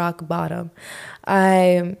hit rock bottom.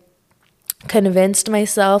 I convinced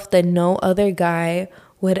myself that no other guy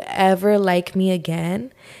would ever like me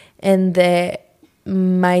again, and that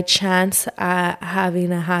my chance at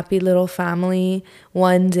having a happy little family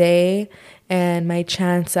one day, and my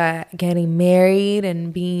chance at getting married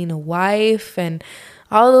and being a wife and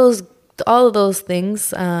all of those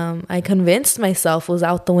things, I convinced myself was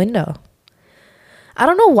out the window. I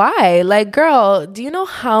don't know why. Like, girl, do you know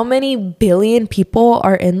how many billion people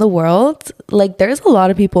are in the world? Like, there's a lot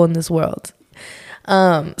of people in this world.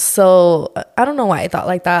 So I don't know why I thought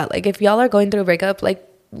like that. Like, if y'all are going through a breakup, like,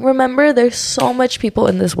 remember there's so much people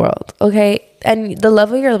in this world, okay? And the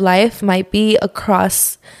love of your life might be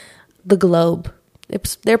across the globe.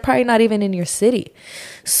 They're probably not even in your city.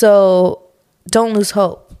 So don't lose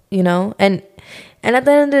hope, you know? And at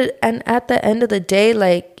the end of the day,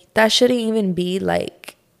 like, that shouldn't even be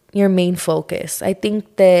like your main focus. I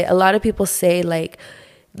think that a lot of people say like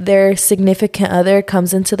their significant other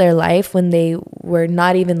comes into their life when they were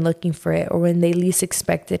not even looking for it or when they least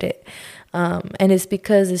expected it. And it's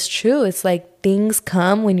because it's true. It's like things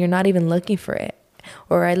come when you're not even looking for it,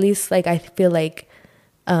 or at least like I feel like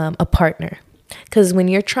a partner. Because when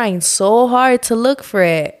you're trying so hard to look for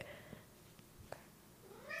it,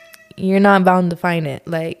 you're not bound to find it.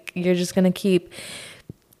 Like, you're just gonna keep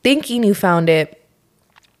thinking you found it.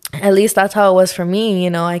 At least that's how it was for me. You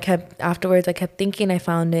know, I kept thinking I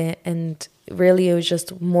found it, and really it was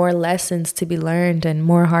just more lessons to be learned and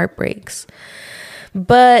more heartbreaks.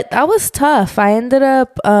 But that was tough. I ended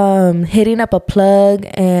up hitting up a plug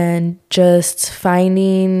and just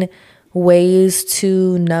finding ways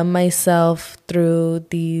to numb myself through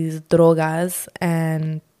these drogas,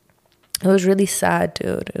 and it was really sad,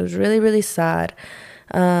 dude. It was really, really sad.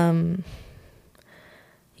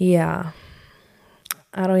 Yeah,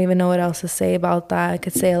 I don't even know what else to say about that. I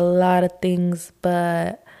could say a lot of things,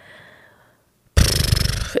 but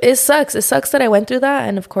it sucks. It sucks that I went through that.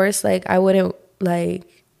 And of course, like, I wouldn't,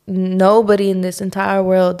 like, nobody in this entire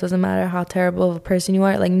world, doesn't matter how terrible of a person you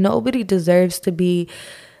are, like, nobody deserves to be,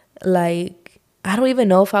 like, I don't even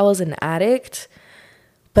know if I was an addict,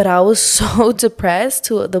 but I was so depressed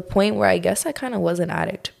to the point where I guess I kind of was an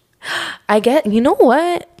addict. You know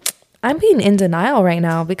what? I'm being in denial right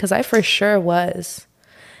now, because I for sure was.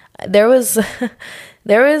 There was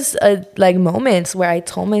like moments where I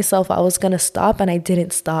told myself I was going to stop, and I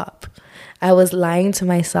didn't stop. I was lying to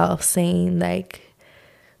myself saying like,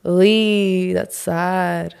 "Lee, that's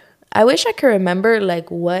sad." I wish I could remember like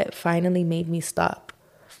what finally made me stop.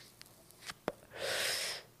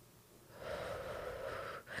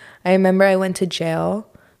 I remember I went to jail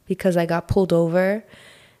because I got pulled over,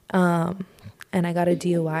 and I got a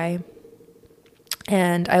DUI.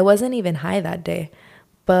 And I wasn't even high that day,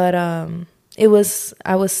 but I was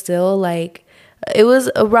still like, it was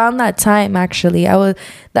around that time actually.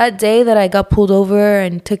 That day that I got pulled over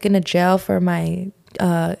and taken to jail for my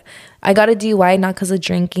I got a DUI not because of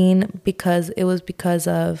drinking, because it was because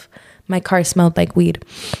of my car smelled like weed.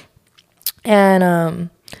 And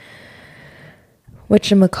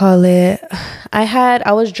whatchamacallit,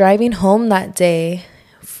 I was driving home that day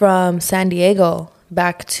from San Diego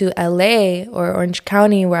back to LA, or Orange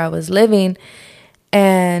County, where I was living.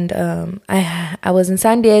 And I was in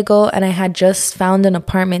San Diego, and I had just found an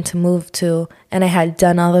apartment to move to, and I had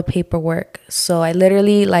done all the paperwork. So I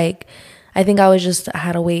literally, like, I think I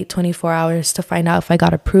had to wait 24 hours to find out if I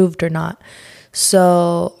got approved or not.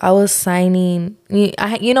 So I was signing,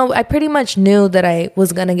 I pretty much knew that I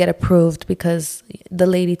was going to get approved, because the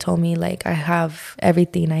lady told me like I have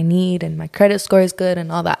everything I need and my credit score is good and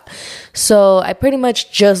all that. So I pretty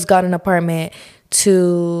much just got an apartment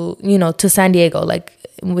to San Diego. Like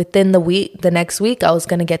within the next week, I was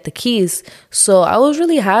going to get the keys. So I was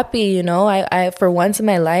really happy, I for once in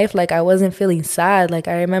my life, like I wasn't feeling sad. Like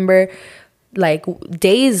I remember like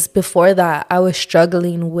days before that, I was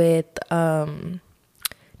struggling with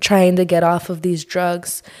trying to get off of these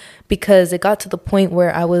drugs, because it got to the point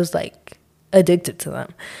where I was like addicted to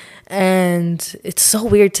them. And it's so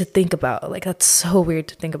weird to think about. Like, that's so weird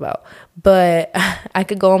to think about. But I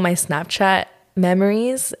could go on my Snapchat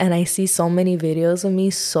memories, and I see so many videos of me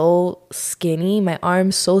so skinny, my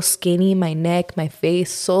arms so skinny, my neck, my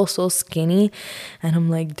face so skinny. And I'm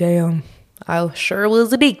like, damn, I sure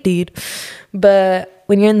was addicted. But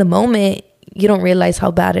when you're in the moment, you don't realize how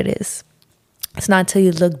bad it is. It's not until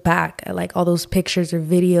you look back at like all those pictures or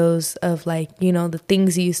videos of like, the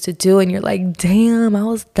things you used to do, and you're like, damn, I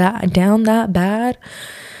was down that bad.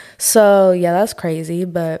 So yeah, that's crazy.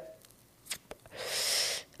 But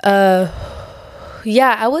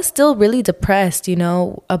yeah, I was still really depressed, you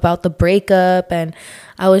know, about the breakup, and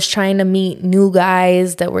I was trying to meet new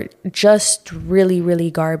guys that were just really,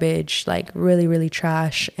 really garbage, like really, really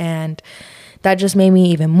trash. And that just made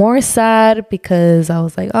me even more sad because I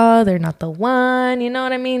was like, oh, they're not the one, you know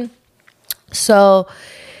what I mean? So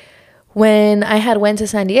when I had went to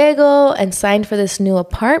San Diego and signed for this new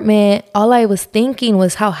apartment, all I was thinking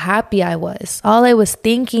was how happy I was. All I was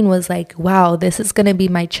thinking was like, wow, this is going to be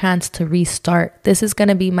my chance to restart. This is going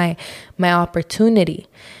to be my opportunity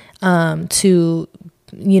to,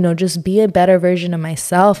 you know, just be a better version of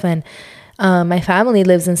myself. And my family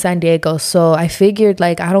lives in San Diego, so I figured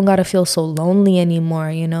like I don't got to feel so lonely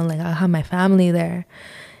anymore, you know, like I have my family there.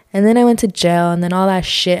 And then I went to jail, and then all that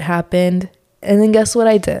shit happened. And then guess what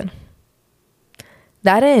I did?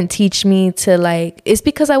 That didn't teach me to like, it's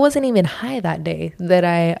because I wasn't even high that day that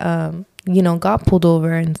I, you know, got pulled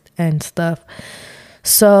over and stuff.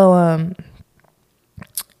 So,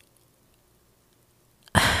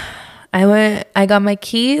 I got my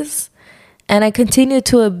keys, and I continued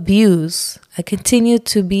to abuse. I continued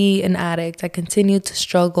to be an addict. I continued to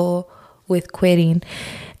struggle with quitting.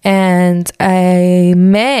 And I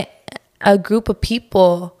met a group of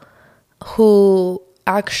people who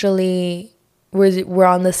actually were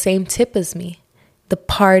on the same tip as me. The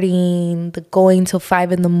partying, the going till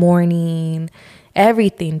 5 a.m,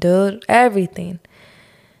 everything, dude, everything.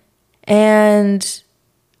 And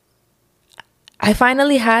I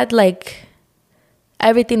finally had like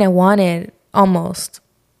everything I wanted, almost.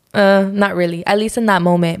 Not really, at least in that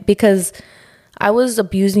moment, because I was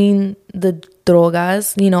abusing the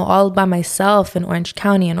drogas, you know, all by myself in Orange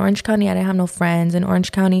County. In Orange County, I didn't have no friends. In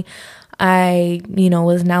Orange County, I, you know,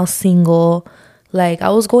 was now single. Like, I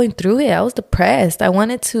was going through it. I was depressed. I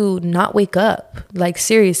wanted to not wake up, like,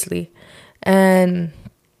 seriously. And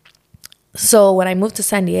so when I moved to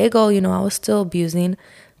San Diego, you know, I was still abusing,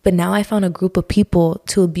 but now I found a group of people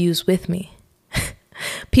to abuse with me.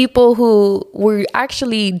 People who were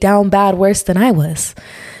actually down bad worse than I was.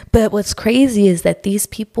 But what's crazy is that these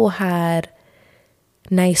people had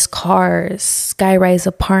nice cars, skyrise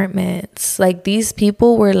apartments. Like, these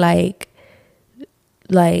people were like,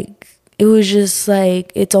 it was just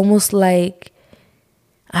like, it's almost like,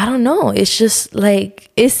 I don't know. It's just like,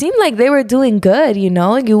 it seemed like they were doing good, you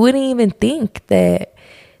know? You wouldn't even think that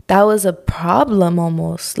that was a problem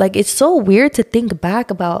almost. Like, it's so weird to think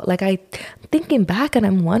back about. Like, I'm thinking back and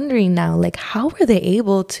I'm wondering now, like, how were they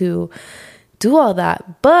able to do all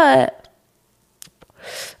that? But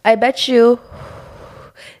I bet you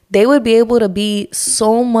they would be able to be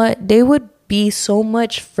so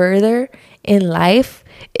much further in life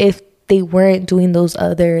if they weren't doing those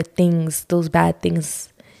other things, those bad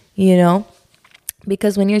things, you know?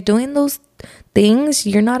 Because when you're doing those things,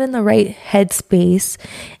 you're not in the right headspace,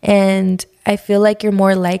 and I feel like you're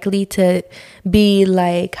more likely to be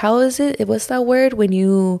like, how is it? What's that word? When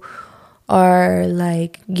you are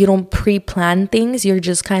like, you don't pre-plan things, you're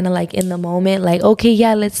just kind of like in the moment, like, okay,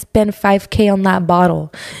 yeah, let's spend $5,000 on that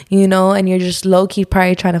bottle, you know, and you're just low-key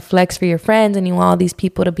probably trying to flex for your friends, and you want all these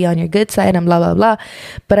people to be on your good side and blah, blah, blah.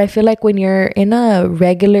 But I feel like when you're in a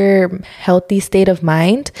regular, healthy state of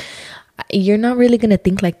mind, you're not really gonna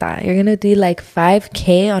think like that. You're gonna do like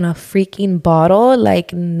 $5,000 on a freaking bottle.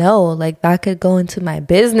 Like, no, like that could go into my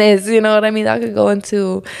business, you know what I mean? That could go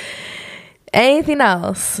into anything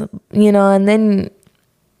else, you know. And then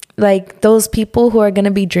like those people who are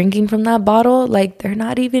gonna be drinking from that bottle, like they're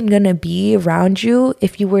not even gonna be around you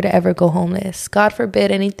if you were to ever go homeless. God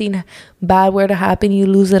forbid anything bad were to happen, you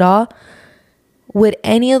lose it all. Would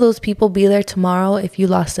any of those people be there tomorrow if you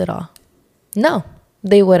lost it all? No,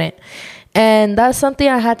 they wouldn't. And that's something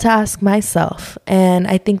I had to ask myself. And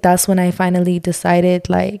I think that's when I finally decided,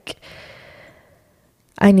 like,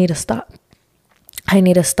 I need to stop. I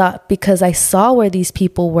need to stop, because I saw where these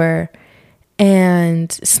people were,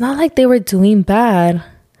 and it's not like they were doing bad,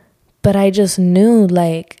 but I just knew,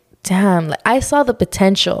 like, damn, like I saw the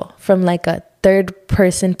potential from like a third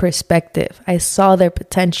person perspective. I saw their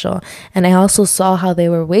potential, and I also saw how they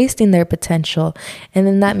were wasting their potential. And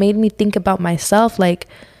then that made me think about myself, like,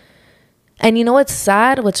 and you know what's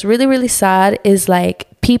sad? What's really, really sad is like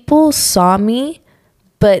people saw me,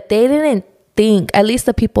 but they didn't think, at least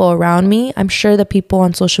the people around me, I'm sure the people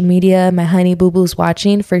on social media, my honey boo boos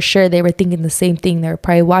watching, for sure they were thinking the same thing. They were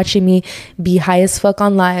probably watching me be high as fuck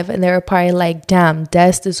on live, and they were probably like, damn,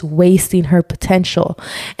 Des is wasting her potential.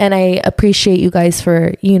 And I appreciate you guys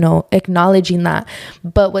for, you know, acknowledging that.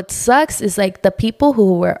 But what sucks is like the people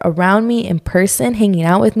who were around me in person, hanging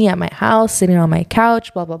out with me at my house, sitting on my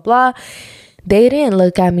couch, blah, blah, blah, they didn't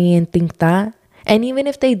look at me and think that. And even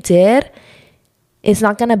if they did, it's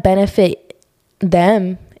not gonna benefit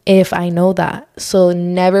them if I know that. So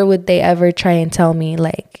never would they ever try and tell me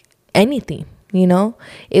like anything, you know?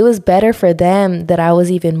 It was better for them that I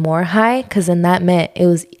was even more high, because then that meant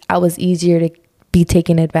I was easier to be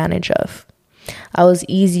taken advantage of. I was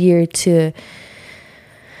easier to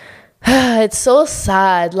it's so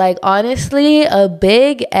sad. Like, honestly, a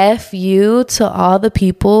big F you to all the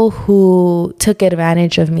people who took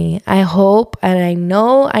advantage of me. I hope and I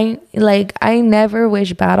know I never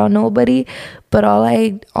wish bad on nobody, but all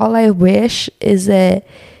I wish is that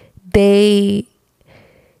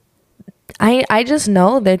I just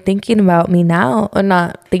know they're thinking about me now, or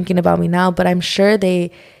not thinking about me now, but I'm sure they're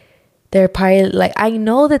probably like, I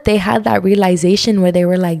know that they had that realization where they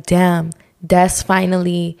were like, damn, Des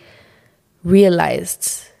finally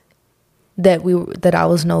realized that I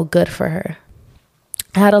was no good for her.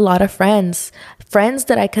 I had a lot of friends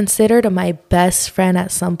that I considered my best friend at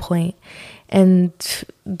some point. And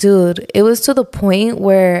dude, it was to the point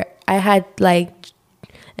where I had like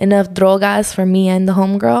enough drogas for me and the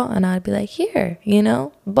homegirl, and I'd be like, here, you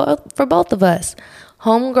know, for both of us.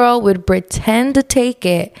 Homegirl would pretend to take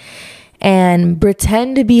it and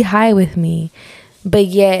pretend to be high with me, but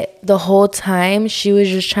yet the whole time she was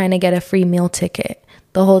just trying to get a free meal ticket.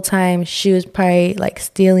 The whole time she was probably like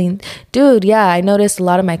stealing. Dude, yeah, I noticed a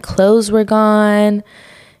lot of my clothes were gone,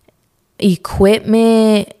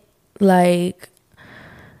 equipment, like,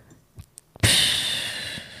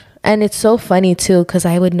 and it's so funny too, because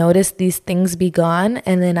I would notice these things be gone,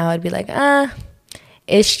 and then I would be like,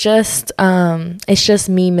 it's just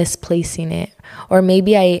me misplacing it, or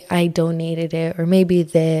maybe I donated it, or maybe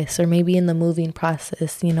this, or maybe in the moving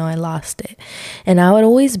process, you know, I lost it. And I would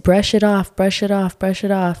always brush it off.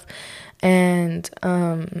 And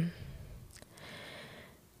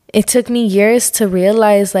it took me years to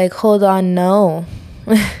realize, like, hold on, no.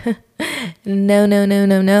 No,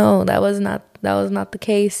 that was not the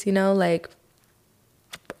case, you know, like,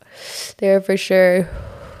 they were for sure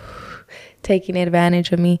taking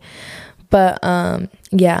advantage of me. But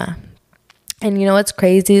yeah. And you know what's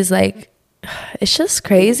crazy is, like, it's just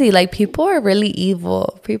crazy. Like, people are really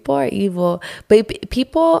evil. People are evil. But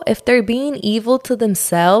people, if they're being evil to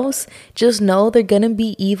themselves, just know they're gonna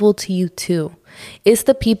be evil to you too. It's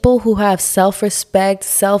the people who have self-respect,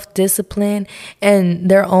 self-discipline, and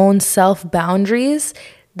their own self-boundaries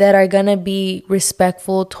that are gonna be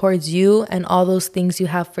respectful towards you and all those things you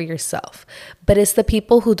have for yourself. But it's the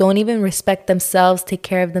people who don't even respect themselves, take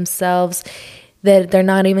care of themselves, that they're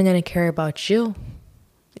not even gonna care about you.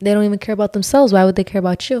 They don't even care about themselves. Why would they care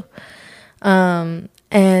about you? And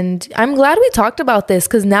I'm glad we talked about this,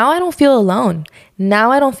 because now I don't feel alone. Now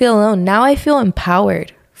I feel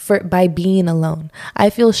empowered by being alone. I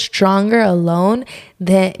feel stronger alone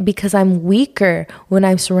because I'm weaker when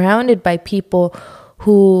I'm surrounded by people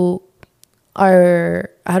who are,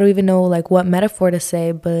 I don't even know like what metaphor to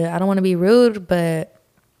say, but I don't want to be rude, but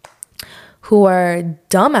who are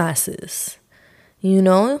dumbasses, you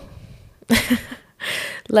know?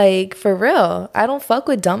 Like, for real, I don't fuck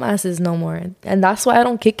with dumbasses no more. And that's why I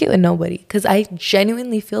don't kick it with nobody, because I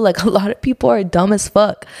genuinely feel like a lot of people are dumb as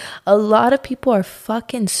fuck. A lot of people are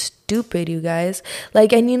fucking stupid, you guys.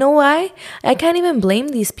 Like, and you know why? I can't even blame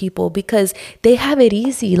these people, because they have it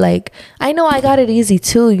easy. Like, I know I got it easy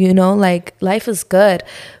too, you know, like, life is good.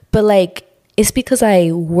 But like, it's because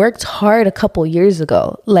I worked hard a couple years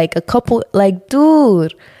ago. Like,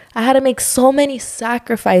 dude, I had to make so many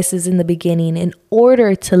sacrifices in the beginning in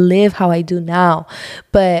order to live how I do now.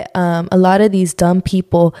 But a lot of these dumb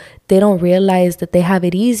people, they don't realize that they have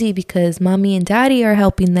it easy because mommy and daddy are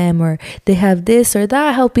helping them, or they have this or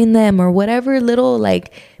that helping them, or whatever little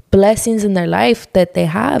like blessings in their life that they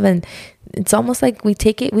have. And it's almost like we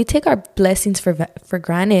take our blessings for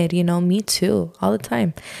granted, you know. Me too, all the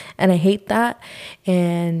time. And I hate that.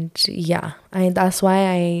 And yeah, that's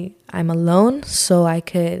why I'm alone, so I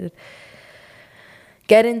could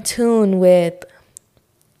get in tune with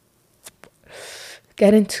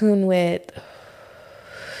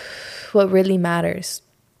what really matters.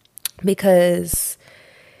 Because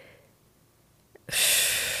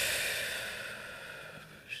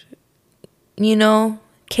you know,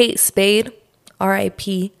 Kate Spade,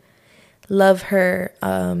 R.I.P., love her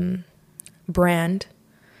brand.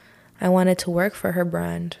 I wanted to work for her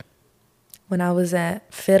brand when I was at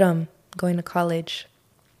FITM going to college.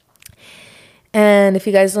 And if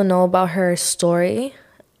you guys don't know about her story,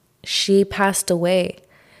 she passed away,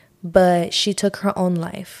 but she took her own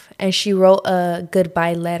life, and she wrote a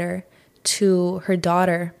goodbye letter to her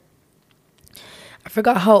daughter. I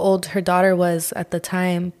forgot how old her daughter was at the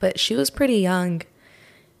time, but she was pretty young.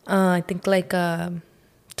 I think like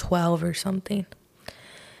 12 or something.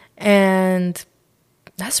 And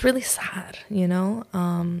that's really sad, you know?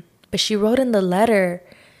 But she wrote in the letter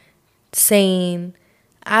saying,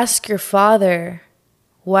 ask your father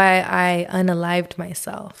why I unalived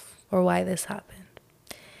myself or why this happened.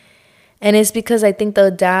 And it's because I think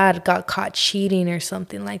the dad got caught cheating or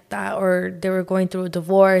something like that, or they were going through a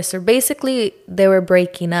divorce, or basically they were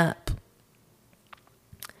breaking up.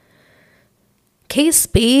 Kate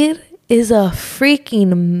Spade is a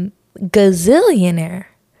freaking gazillionaire.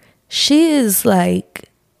 She's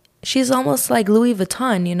almost like Louis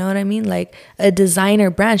Vuitton, you know what I mean? Like a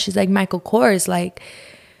designer brand. She's like Michael Kors. Like,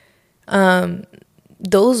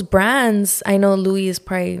 those brands, I know Louis is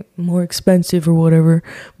probably more expensive or whatever,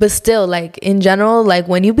 but still, like, in general, like,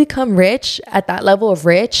 when you become rich at that level of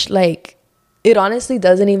rich, like, it honestly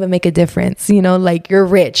doesn't even make a difference, you know? Like, you're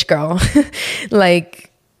rich, girl.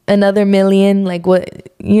 Like, another million, like, what,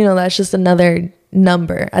 you know, that's just another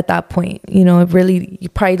number at that point. You know, it really, you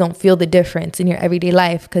probably don't feel the difference in your everyday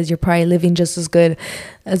life because you're probably living just as good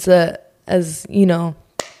as you know,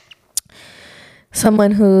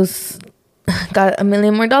 someone who's got $1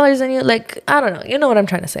 million more than you. Like, I don't know, you know what I'm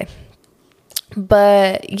trying to say.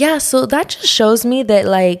 But yeah, so that just shows me that,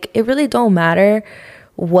 like, it really don't matter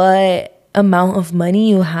what amount of money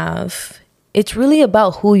you have. It's really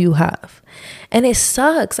about who you have. And it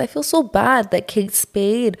sucks. I feel so bad that Kate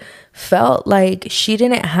Spade felt like she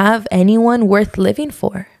didn't have anyone worth living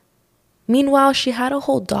for. Meanwhile, she had a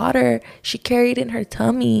whole daughter she carried in her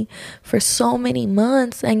tummy for so many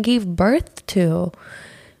months and gave birth to.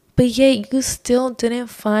 But yet you still didn't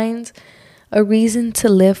find a reason to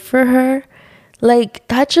live for her. Like,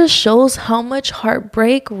 that just shows how much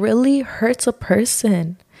heartbreak really hurts a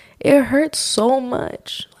person. It hurts so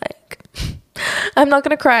much. Like, I'm not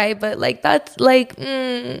gonna cry, but like, that's like,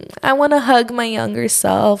 I want to hug my younger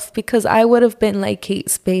self because I would have been like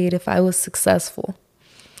Kate Spade if I was successful.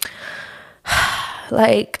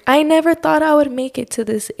 Like, I never thought I would make it to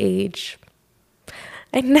this age.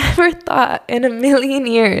 I never thought in a million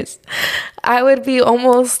years I would be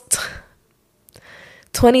almost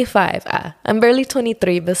 25. I'm barely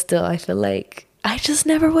 23, but still, I feel like I just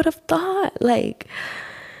never would have thought. Like,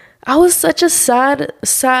 I was such a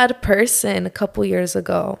sad person a couple years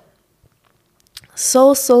ago.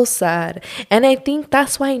 So sad. And I think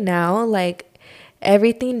that's why now, like,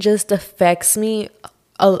 everything just affects me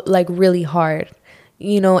like really hard.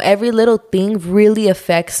 You know, every little thing really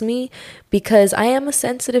affects me because I am a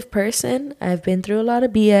sensitive person. I've been through a lot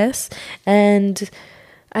of BS, and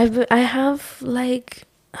I have, like,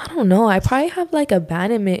 I don't know, I probably have like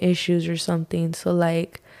abandonment issues or something. So,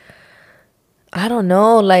 like, I don't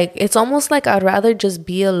know, like, it's almost like I'd rather just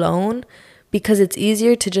be alone because it's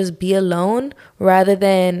easier to just be alone rather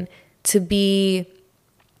than to be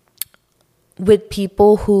with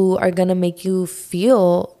people who are gonna make you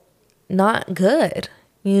feel not good,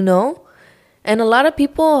 you know? And a lot of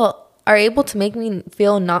people are able to make me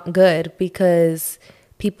feel not good because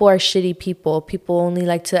people are shitty people. People only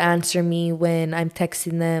like to answer me when I'm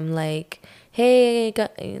texting them, like, hey,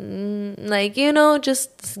 like, you know,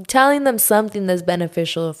 just telling them something that's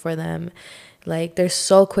beneficial for them. Like, they're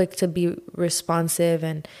so quick to be responsive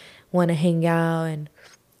and want to hang out. And,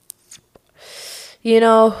 you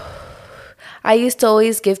know, I used to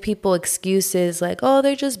always give people excuses like, oh,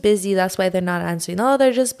 they're just busy, that's why they're not answering. Oh,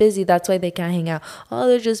 they're just busy, that's why they can't hang out. Oh,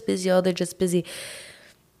 they're just busy. Oh, they're just busy.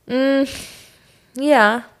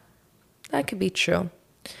 Yeah, that could be true.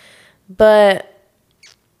 But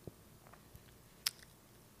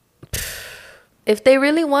if they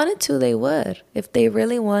really wanted to, they would. If they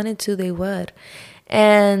really wanted to, they would.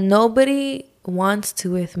 And nobody wants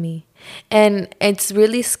to with me. And it's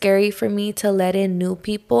really scary for me to let in new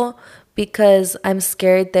people because I'm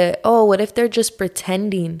scared that, oh, what if they're just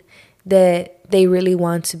pretending that they really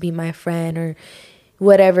want to be my friend or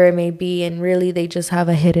whatever it may be, and really they just have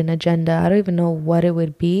a hidden agenda. I don't even know what it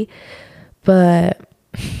would be, but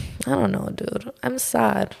I don't know, dude. I'm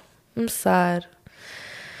sad.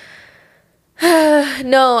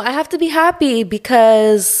 No, I have to be happy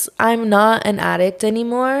because I'm not an addict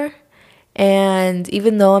anymore. And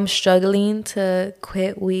even though I'm struggling to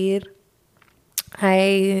quit weed,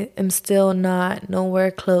 I am still not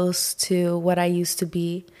nowhere close to what I used to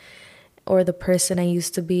be or the person I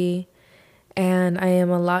used to be. And I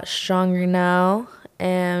am a lot stronger now.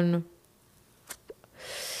 And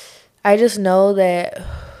I just know that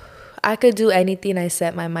I could do anything I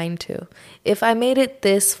set my mind to. If I made it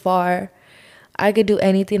this far, I could do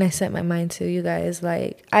anything I set my mind to, you guys.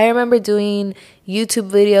 Like, I remember doing YouTube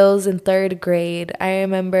videos in 3rd grade. I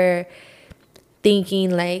remember thinking,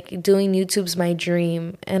 like, doing YouTube's my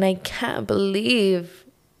dream. And I can't believe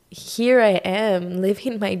here I am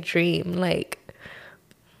living my dream. Like,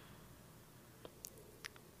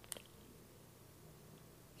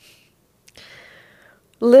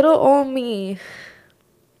 Little old me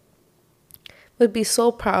would be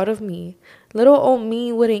so proud of me. Little old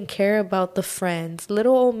me wouldn't care about the friends.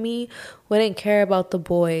 Little old me wouldn't care about the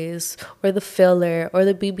boys or the filler or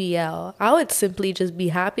the BBL. I would simply just be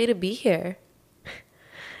happy to be here.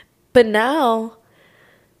 But now,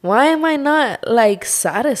 why am I not like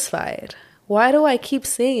satisfied? Why do I keep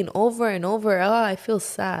saying over and over, oh, I feel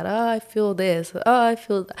sad. Oh, I feel this. Oh, I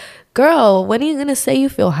feel that. Girl, when are you going to say you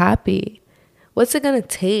feel happy? What's it going to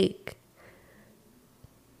take?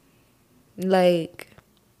 Like,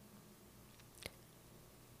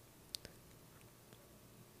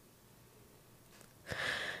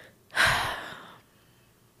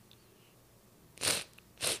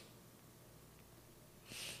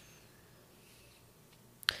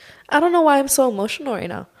 I don't know why I'm so emotional right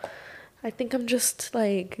now. I think I'm just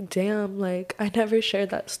like, damn, like, I never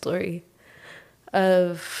shared that story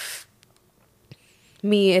of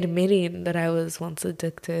me admitting that I was once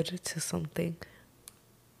addicted to something.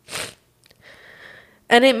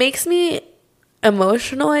 And it makes me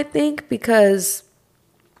emotional, I think, because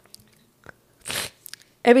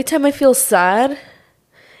every time I feel sad,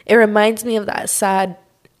 it reminds me of that sad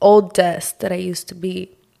old Des that I used to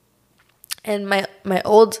be. And my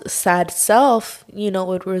old sad self,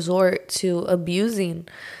 would resort to abusing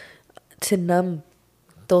to numb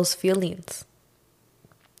those feelings.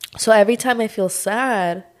 So every time I feel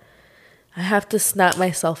sad, I have to snap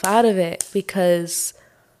myself out of it because,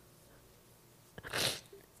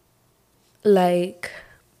 like,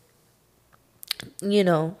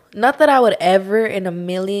 not that I would ever in a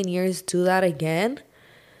million years do that again,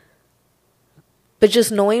 but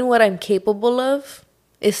just knowing what I'm capable of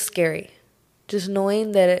is scary. Just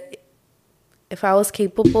knowing that if I was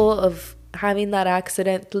capable of having that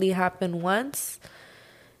accidentally happen once,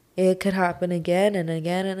 it could happen again and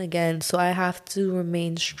again and again. So I have to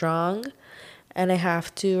remain strong, and I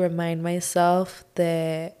have to remind myself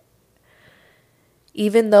that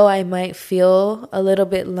even though I might feel a little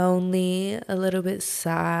bit lonely, a little bit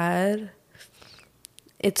sad,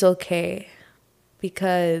 it's okay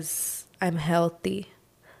because I'm healthy.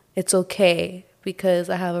 It's okay because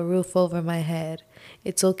I have a roof over my head.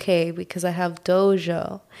 It's okay because I have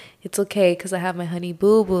Dojo. It's okay because I have my honey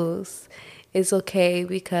boo-boos. It's okay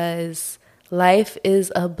because life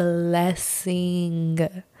is a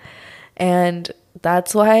blessing. And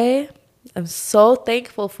that's why I'm so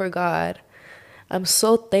thankful for God. I'm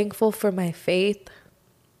so thankful for my faith.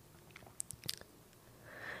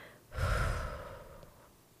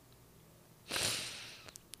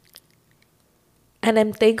 And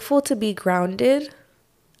I'm thankful to be grounded.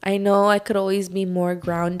 I know I could always be more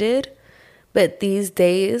grounded, but these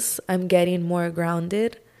days I'm getting more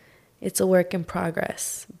grounded. It's a work in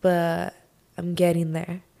progress, but I'm getting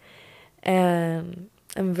there. And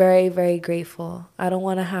I'm very, very grateful. I don't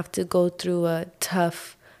want to have to go through a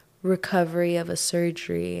tough recovery of a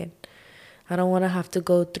surgery. And I don't want to have to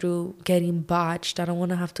go through getting botched. I don't want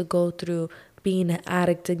to have to go through being an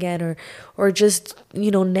addict again or just,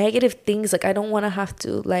 negative things. Like, I don't want to have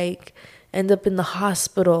to, like, end up in the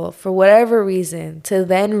hospital for whatever reason to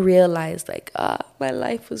then realize, like, my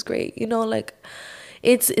life was great. Like,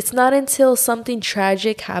 it's not until something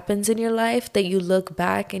tragic happens in your life that you look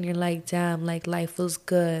back and you're like, damn, like, life was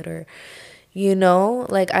good. Or,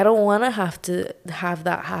 like, I don't want to have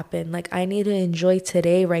that happen. Like, I need to enjoy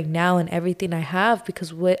today right now and everything I have,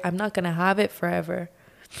 because I'm not going to have it forever.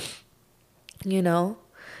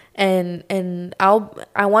 And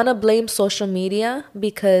I want to blame social media,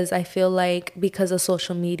 because I feel like because of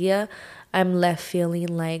social media, I'm left feeling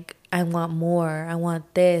like I want more. I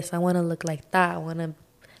want this. I want to look like that. I want to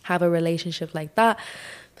have a relationship like that.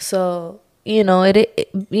 So,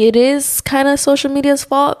 it is kind of social media's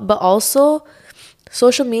fault, but also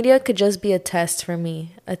social media could just be a test for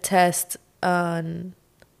me. A test on,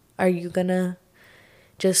 are you gonna,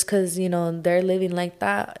 just because, they're living like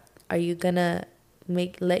that, are you gonna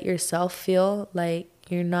let yourself feel like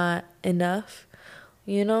you're not enough?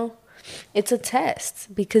 It's a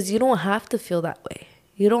test, because you don't have to feel that way.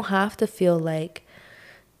 You don't have to feel like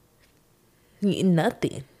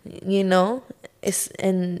nothing,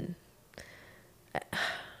 and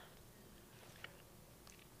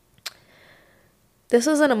this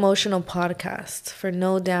is an emotional podcast for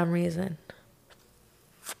no damn reason.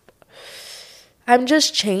 I'm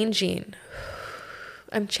just changing.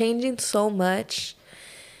 I'm changing so much,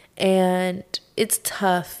 and it's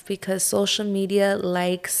tough because social media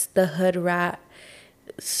likes the hood rat.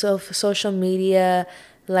 So social media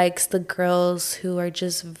likes the girls who are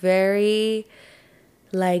just very,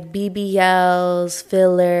 like BBLs,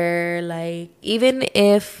 filler, like even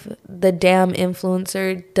if the damn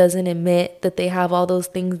influencer doesn't admit that they have all those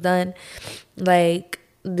things done, like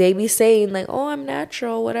they be saying like, oh, I'm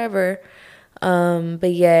natural, whatever.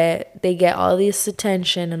 But yet they get all this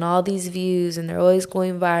attention and all these views and they're always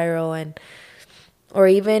going viral. And or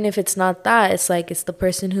even if it's not that, it's like it's the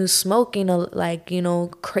person who's smoking like, you know,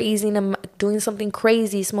 crazy, doing something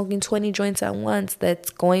crazy, smoking 20 joints at once that's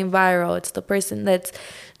going viral. It's the person that's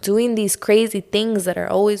doing these crazy things that are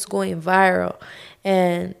always going viral.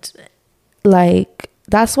 And like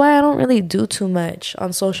that's why I don't really do too much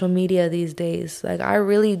on social media these days. Like I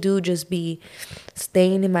really do just be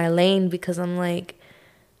staying in my lane because I'm like,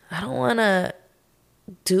 I don't want to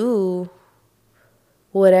do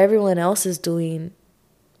what everyone else is doing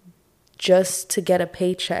just to get a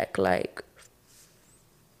paycheck. Like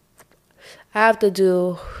I have to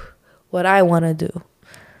do what I want to do,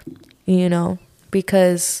 you know,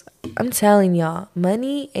 because I'm telling y'all,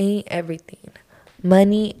 money ain't everything.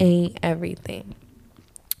 Money ain't everything.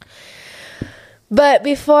 But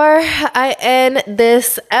before I end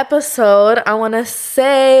this episode, I want to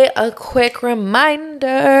say a quick reminder,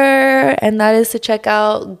 and that is to check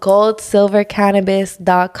out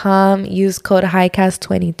goldsilvercannabis.com. Use code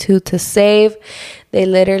HIGHCAST22 to save. They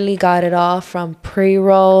literally got it all from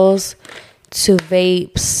pre-rolls to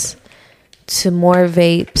vapes to more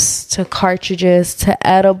vapes to cartridges to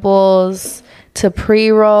edibles to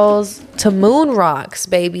pre-rolls to moon rocks,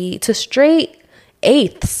 baby, to straight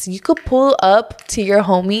eighths. You could pull up to your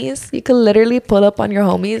homies. You could literally pull up on your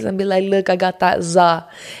homies and be like, look, I got that za.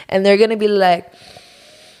 And they're going to be like,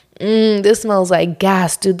 this smells like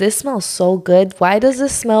gas. Dude, this smells so good. Why does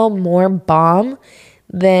this smell more bomb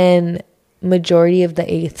than majority of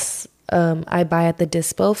the eighths I buy at the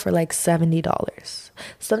dispo for like $70?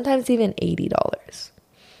 Sometimes even $80.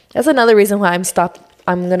 That's another reason why I'm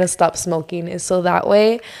going to stop smoking, is so that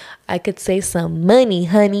way I could save some money,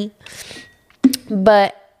 honey.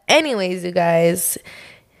 But anyways, you guys,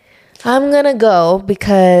 I'm gonna go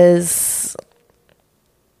because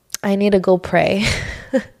I need to go pray.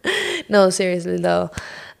 No, seriously though.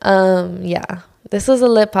 Yeah, this was a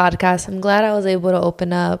lit podcast. I'm glad I was able to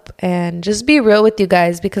open up and just be real with you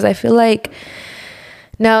guys, because I feel like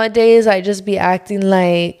nowadays I just be acting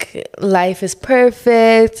like life is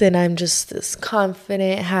perfect and I'm just this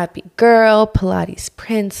confident, happy girl, Pilates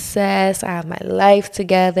princess. I have my life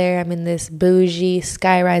together. I'm in this bougie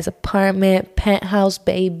skyrise apartment, penthouse,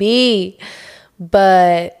 baby.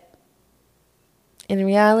 But in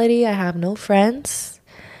reality, I have no friends.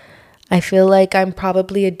 I feel like I'm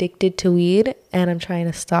probably addicted to weed and I'm trying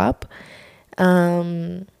to stop.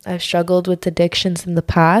 I've struggled with addictions in the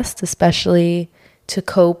past, especially to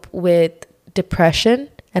cope with depression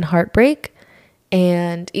and heartbreak.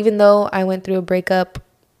 And even though I went through a breakup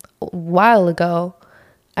a while ago,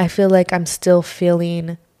 I feel like I'm still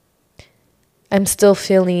feeling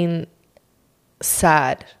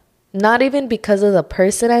sad. Not even because of the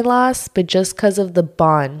person I lost, but just because of the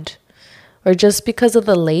bond, or just because of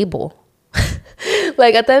the label.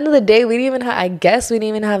 Like at the end of the day, I guess we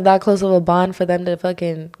didn't even have that close of a bond for them to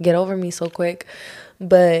fucking get over me so quick.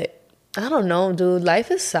 But I don't know, dude.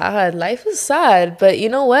 Life is sad. But you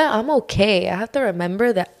know what? I'm okay. I have to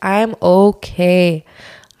remember that I'm okay.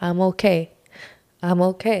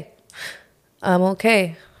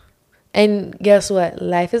 And guess what?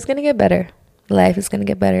 Life is going to get better.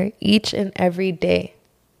 Each and every day.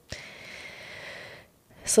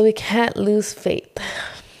 So we can't lose faith.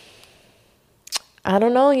 I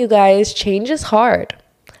don't know, you guys. Change is hard.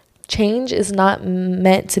 Change is not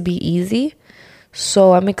meant to be easy.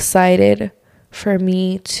 So I'm excited for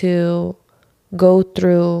me to go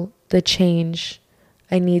through the change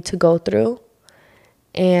I need to go through.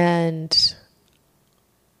 And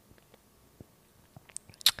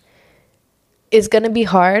it's going to be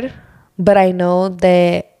hard, but I know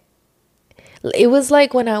that it was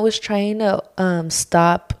like when I was trying to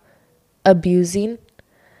stop abusing,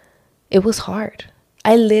 it was hard.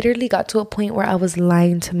 I literally got to a point where I was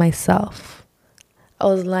lying to myself. I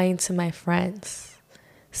was lying to my friends,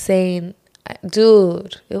 saying,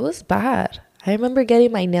 dude, it was bad. I remember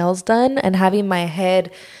getting my nails done and having my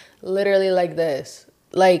head literally like this.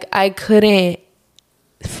 Like I couldn't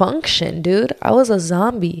function, dude. I was a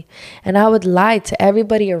zombie. And I would lie to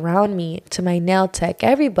everybody around me, to my nail tech,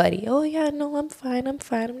 everybody. Oh yeah, no, I'm fine. I'm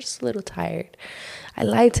just a little tired. I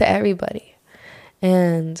lied to everybody.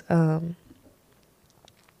 And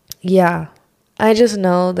yeah, I just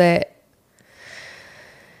know that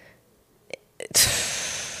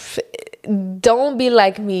don't be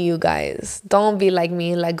like me, you guys. Don't be like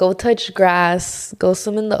me. Like, go touch grass, go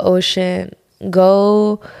swim in the ocean,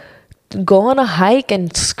 go on a hike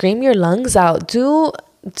and scream your lungs out. Do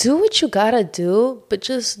what you gotta do, but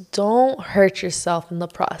just don't hurt yourself in the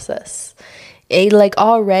process. Like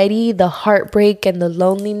already the heartbreak and the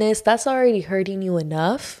loneliness, that's already hurting you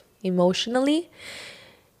enough emotionally.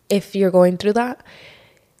 If you're going through that,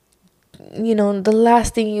 the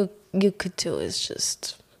last thing you could do is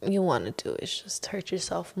just hurt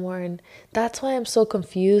yourself more. And that's why I'm so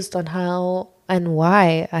confused on how and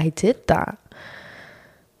why I did that.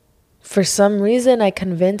 For some reason, I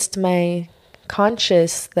convinced my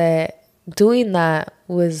conscious that doing that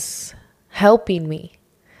was helping me.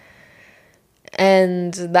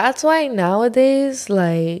 And that's why nowadays,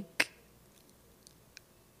 like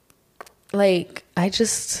I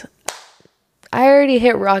already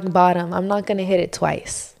hit rock bottom. I'm not going to hit it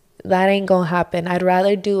twice. That ain't going to happen. I'd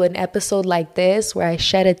rather do an episode like this where I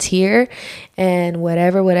shed a tear and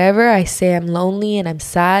whatever. I say I'm lonely and I'm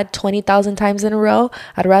sad 20,000 times in a row.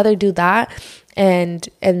 I'd rather do that and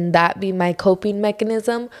that be my coping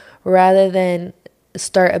mechanism rather than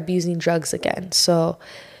start abusing drugs again. So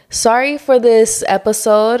sorry for this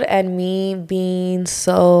episode and me being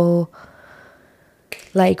so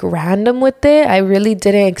random with it. I really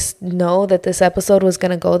didn't know that this episode was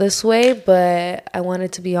going to go this way, but I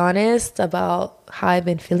wanted to be honest about how I've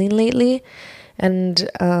been feeling lately. And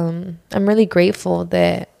I'm really grateful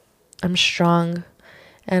that I'm strong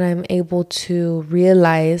and I'm able to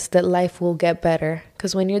realize that life will get better.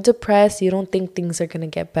 Because when you're depressed, you don't think things are going to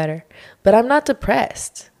get better. But I'm not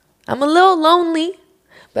depressed. I'm a little lonely,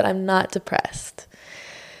 but I'm not depressed.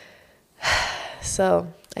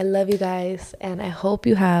 So I love you guys, and I hope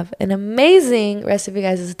you have an amazing rest of your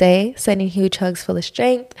guys' day. Sending huge hugs full of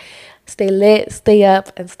strength. Stay lit, stay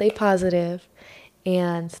up, and stay positive,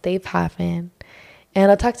 and stay poppin'. And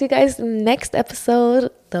I'll talk to you guys next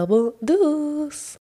episode. Double deuce.